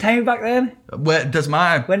a different time back then. Well, it doesn't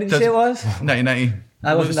matter. When did you say it was? 1990.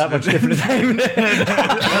 I wasn't that much different time.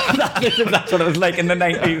 That's what it was like in the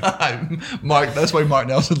 90s. Mark, that's why Mark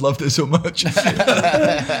Nelson loved it so much.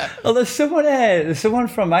 Well, there's someone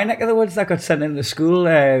from my neck of the woods that got sent into school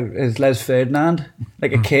as Les Ferdinand,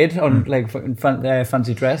 like a kid on like fucking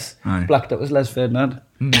fancy dress. Aye. Blacked up as Les Ferdinand.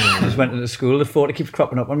 Just went into school. The photo keeps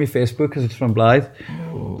cropping up on my Facebook because it's from Blythe.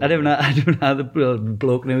 I don't know the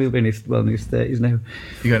bloke now. He'll be in his 30s now.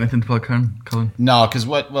 You got anything to plug, Colin? No, because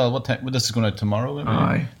what time? This is going out tomorrow. Maybe?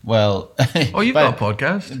 Aye. Well. You've got a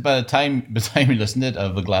podcast. By the time you listen to it,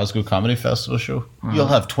 of the Glasgow Comedy Festival show, you'll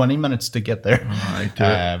have 20 minutes to get there.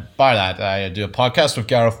 Bar that, I do a podcast with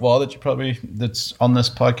Gareth Waugh that's on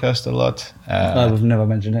this podcast a lot. I've never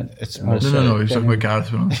mentioned it. It's No. He's talking about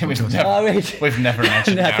Gareth. We've never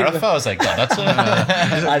mentioned Gareth. I was like, God, that's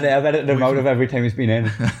I've edited him out of every time he's been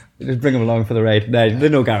in. Just bring him along for the ride. No, they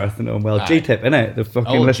know Gareth, they know him well. G-Tip, innit? The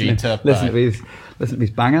fucking listen to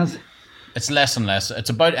these bangers. It's less and less. It's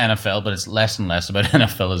about NFL, but it's less and less about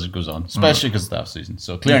NFL as it goes on, especially because it's the off season.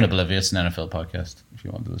 So Clear and Oblivious, an NFL podcast, if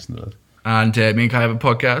you want to listen to that. And me and Kai have a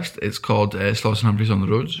podcast. It's called Sloths and Humphreys on the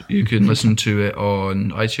Roads. You can listen to it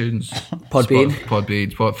on iTunes, Podbean,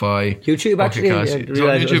 Spotify, YouTube. Actually, I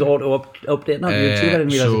realised it was auto updating on YouTube. I didn't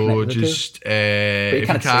realise it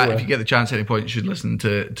connected if you get the chance at any point, you should listen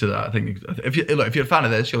to that. I think if you're a fan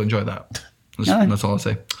of this, you'll enjoy that. That's all I'll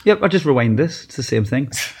say. Yep, I'll just rewind this. It's the same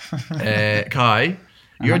thing. Kai,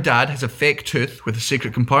 your dad has a fake tooth with a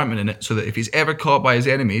secret compartment in it, so that if he's ever caught by his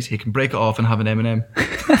enemies, he can break it off and have an M&M.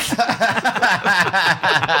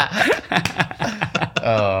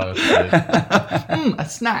 Oh, shit. A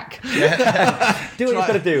snack. Do what you've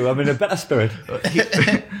got to do. I'm in a better spirit.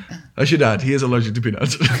 I should add, he is allergic to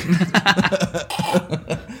peanuts.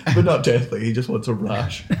 But not deathly, he just wants a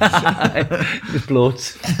rash. Just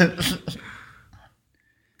bloats.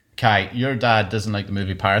 Kai, your dad doesn't like the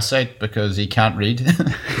movie Parasite because he can't read.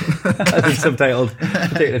 It's subtitled. I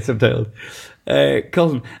think it's subtitled.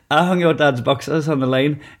 Colin, I hung your dad's boxers on the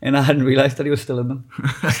line and I hadn't realised that he was still in them.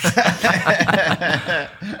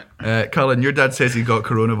 Colin, your dad says he got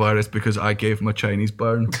coronavirus because I gave him a Chinese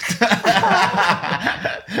burn.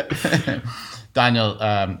 Daniel,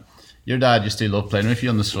 your dad used to love playing with you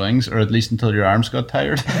on the swings, or at least until your arms got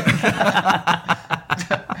tired.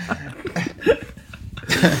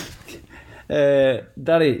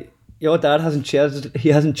 Daddy, your dad hasn't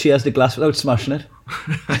cheersed a glass without smashing it.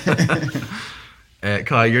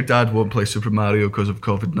 Kai, your dad won't play Super Mario because of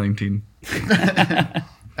COVID-19.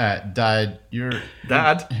 Dad, your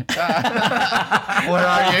Dad? where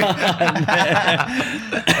are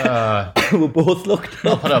you? We both looked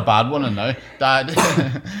I'll up. put a bad one in now. Dad,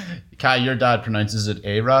 Kai, your dad pronounces it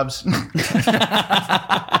Arabs.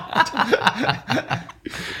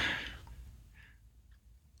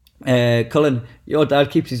 Cullen, your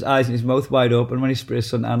dad keeps his eyes and his mouth wide open when he sprays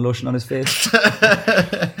sun and lotion on his face.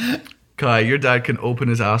 Kai, your dad can open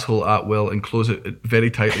his asshole at will and close it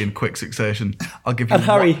very tightly in quick succession. I'll give you And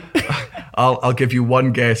Harry. I'll give you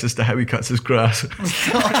one guess as to how he cuts his grass.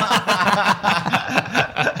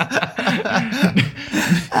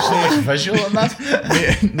 Visual on that.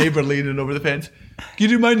 Neighbour leaning over the fence. Can you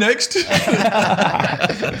do mine next?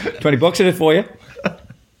 $20 in it for you.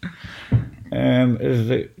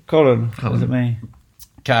 Is it Colin? Is it me?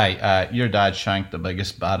 Kai, your dad shanked the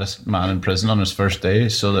biggest, baddest man in prison on his first day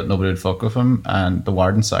so that nobody would fuck with him, and the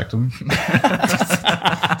warden sacked him.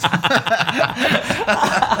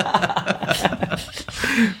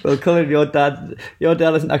 Well, Colin, your dad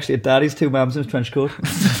isn't actually a dad. He's two mums in a trench coat.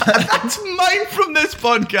 That's mine from this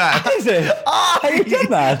podcast. Is it? Have you done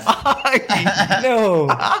that? No.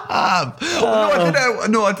 I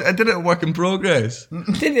did it at work in progress.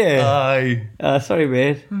 Did you? Aye. Sorry,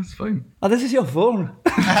 mate. That's fine. Oh, this is your phone.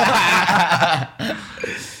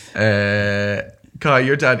 Kai,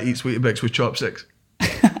 your dad eats Weetabix with chopsticks.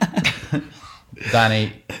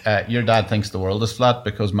 Danny, your dad thinks the world is flat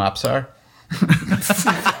because maps are.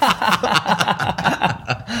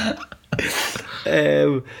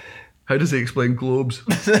 How does he explain globes?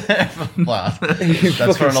 Well,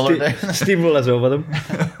 that's for another day. Steamrollers over them.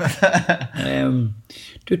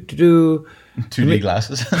 2D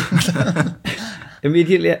glasses.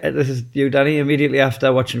 Immediately, this is you, Danny. Immediately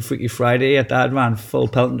after watching Freaky Friday, your dad ran full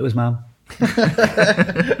pelt into his mum.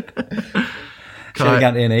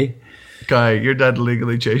 Kai, your dad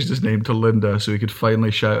legally changed his name to Linda so he could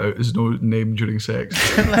finally shout out his name during sex.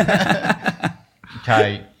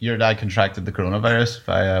 Kai, your dad contracted the coronavirus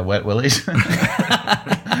via wet willies.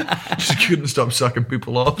 Just couldn't stop sucking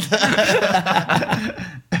people off.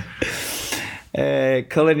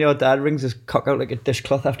 Cullen, your dad wrings his cock out like a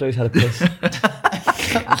dishcloth after he's had a piss.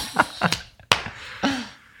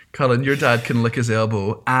 Cullen, your dad can lick his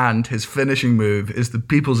elbow, and his finishing move is the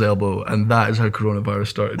people's elbow, and that is how coronavirus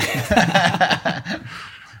started.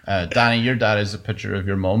 Danny, your dad is a picture of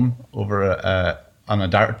your mum over on a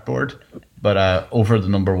dartboard, but over the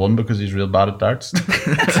number 1 because he's real bad at darts.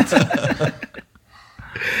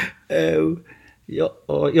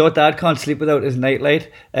 Your dad can't sleep without his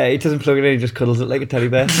nightlight. He doesn't plug it in, he just cuddles it like a teddy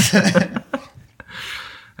bear.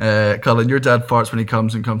 Cullen, your dad farts when he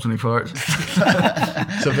comes and comes when he farts.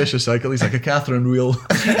 It's a vicious cycle. He's like a Catherine wheel.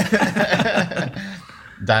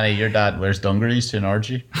 Danny, your dad wears dungarees to an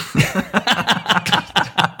orgy.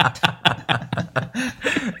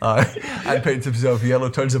 And paints himself yellow,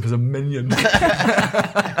 turns up as a minion.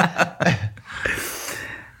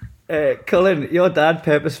 Cullen, your dad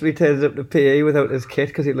purposefully turns up to PE without his kit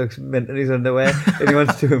because he looks mint in his underwear and he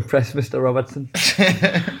wants to impress Mr. Robertson.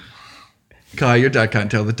 Kai, your dad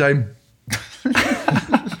can't tell the time.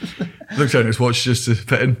 Looks down at his watch just to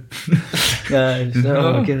fit in. God,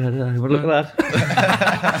 look at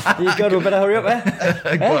that. You got to better hurry up,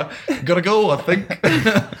 Gotta go, I think.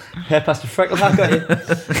 Hair past the freckle hat, got you.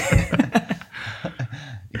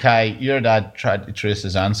 Kai, your dad tried to trace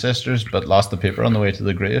his ancestors but lost the paper on the way to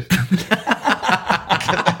the grave.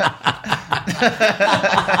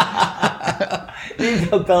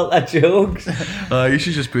 These are belt of jokes. You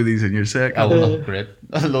should just put these in your set. Oh, great.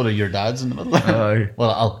 A load of your dads in the middle.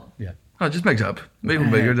 Well, just mix it up. Maybe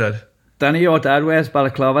your dad. Danny, your dad wears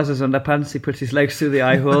balaclavas as underpants. He puts his legs through the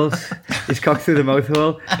eye holes, his cock through the mouth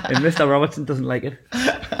hole, and Mr. Robertson doesn't like it.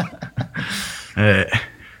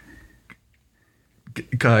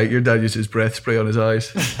 Guy, your dad uses breath spray on his eyes.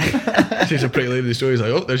 She's a pretty lady in the story. He's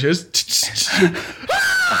like, oh, there she is.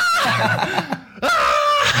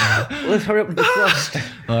 Let's hurry up and defrost.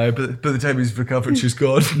 Aye, but by the time he's recovered, she's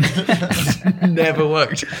gone. Never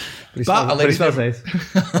worked. But he smells nice.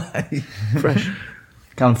 Fresh.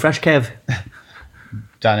 Callum, fresh Kev.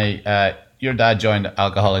 Danny, your dad joined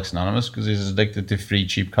Alcoholics Anonymous because he's addicted to free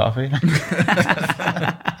cheap coffee.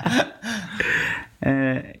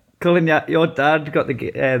 Colin, your dad got the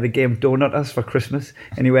game Donut Us for Christmas,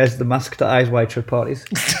 and he wears the mask to Eyes Wide Shut parties.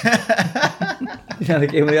 You know the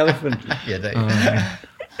game with the elephant? Yeah,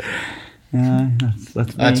 That's me.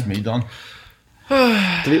 that's me done.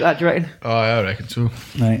 Delete that, do you reckon? Oh, I reckon so.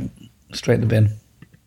 Right, straight in the bin.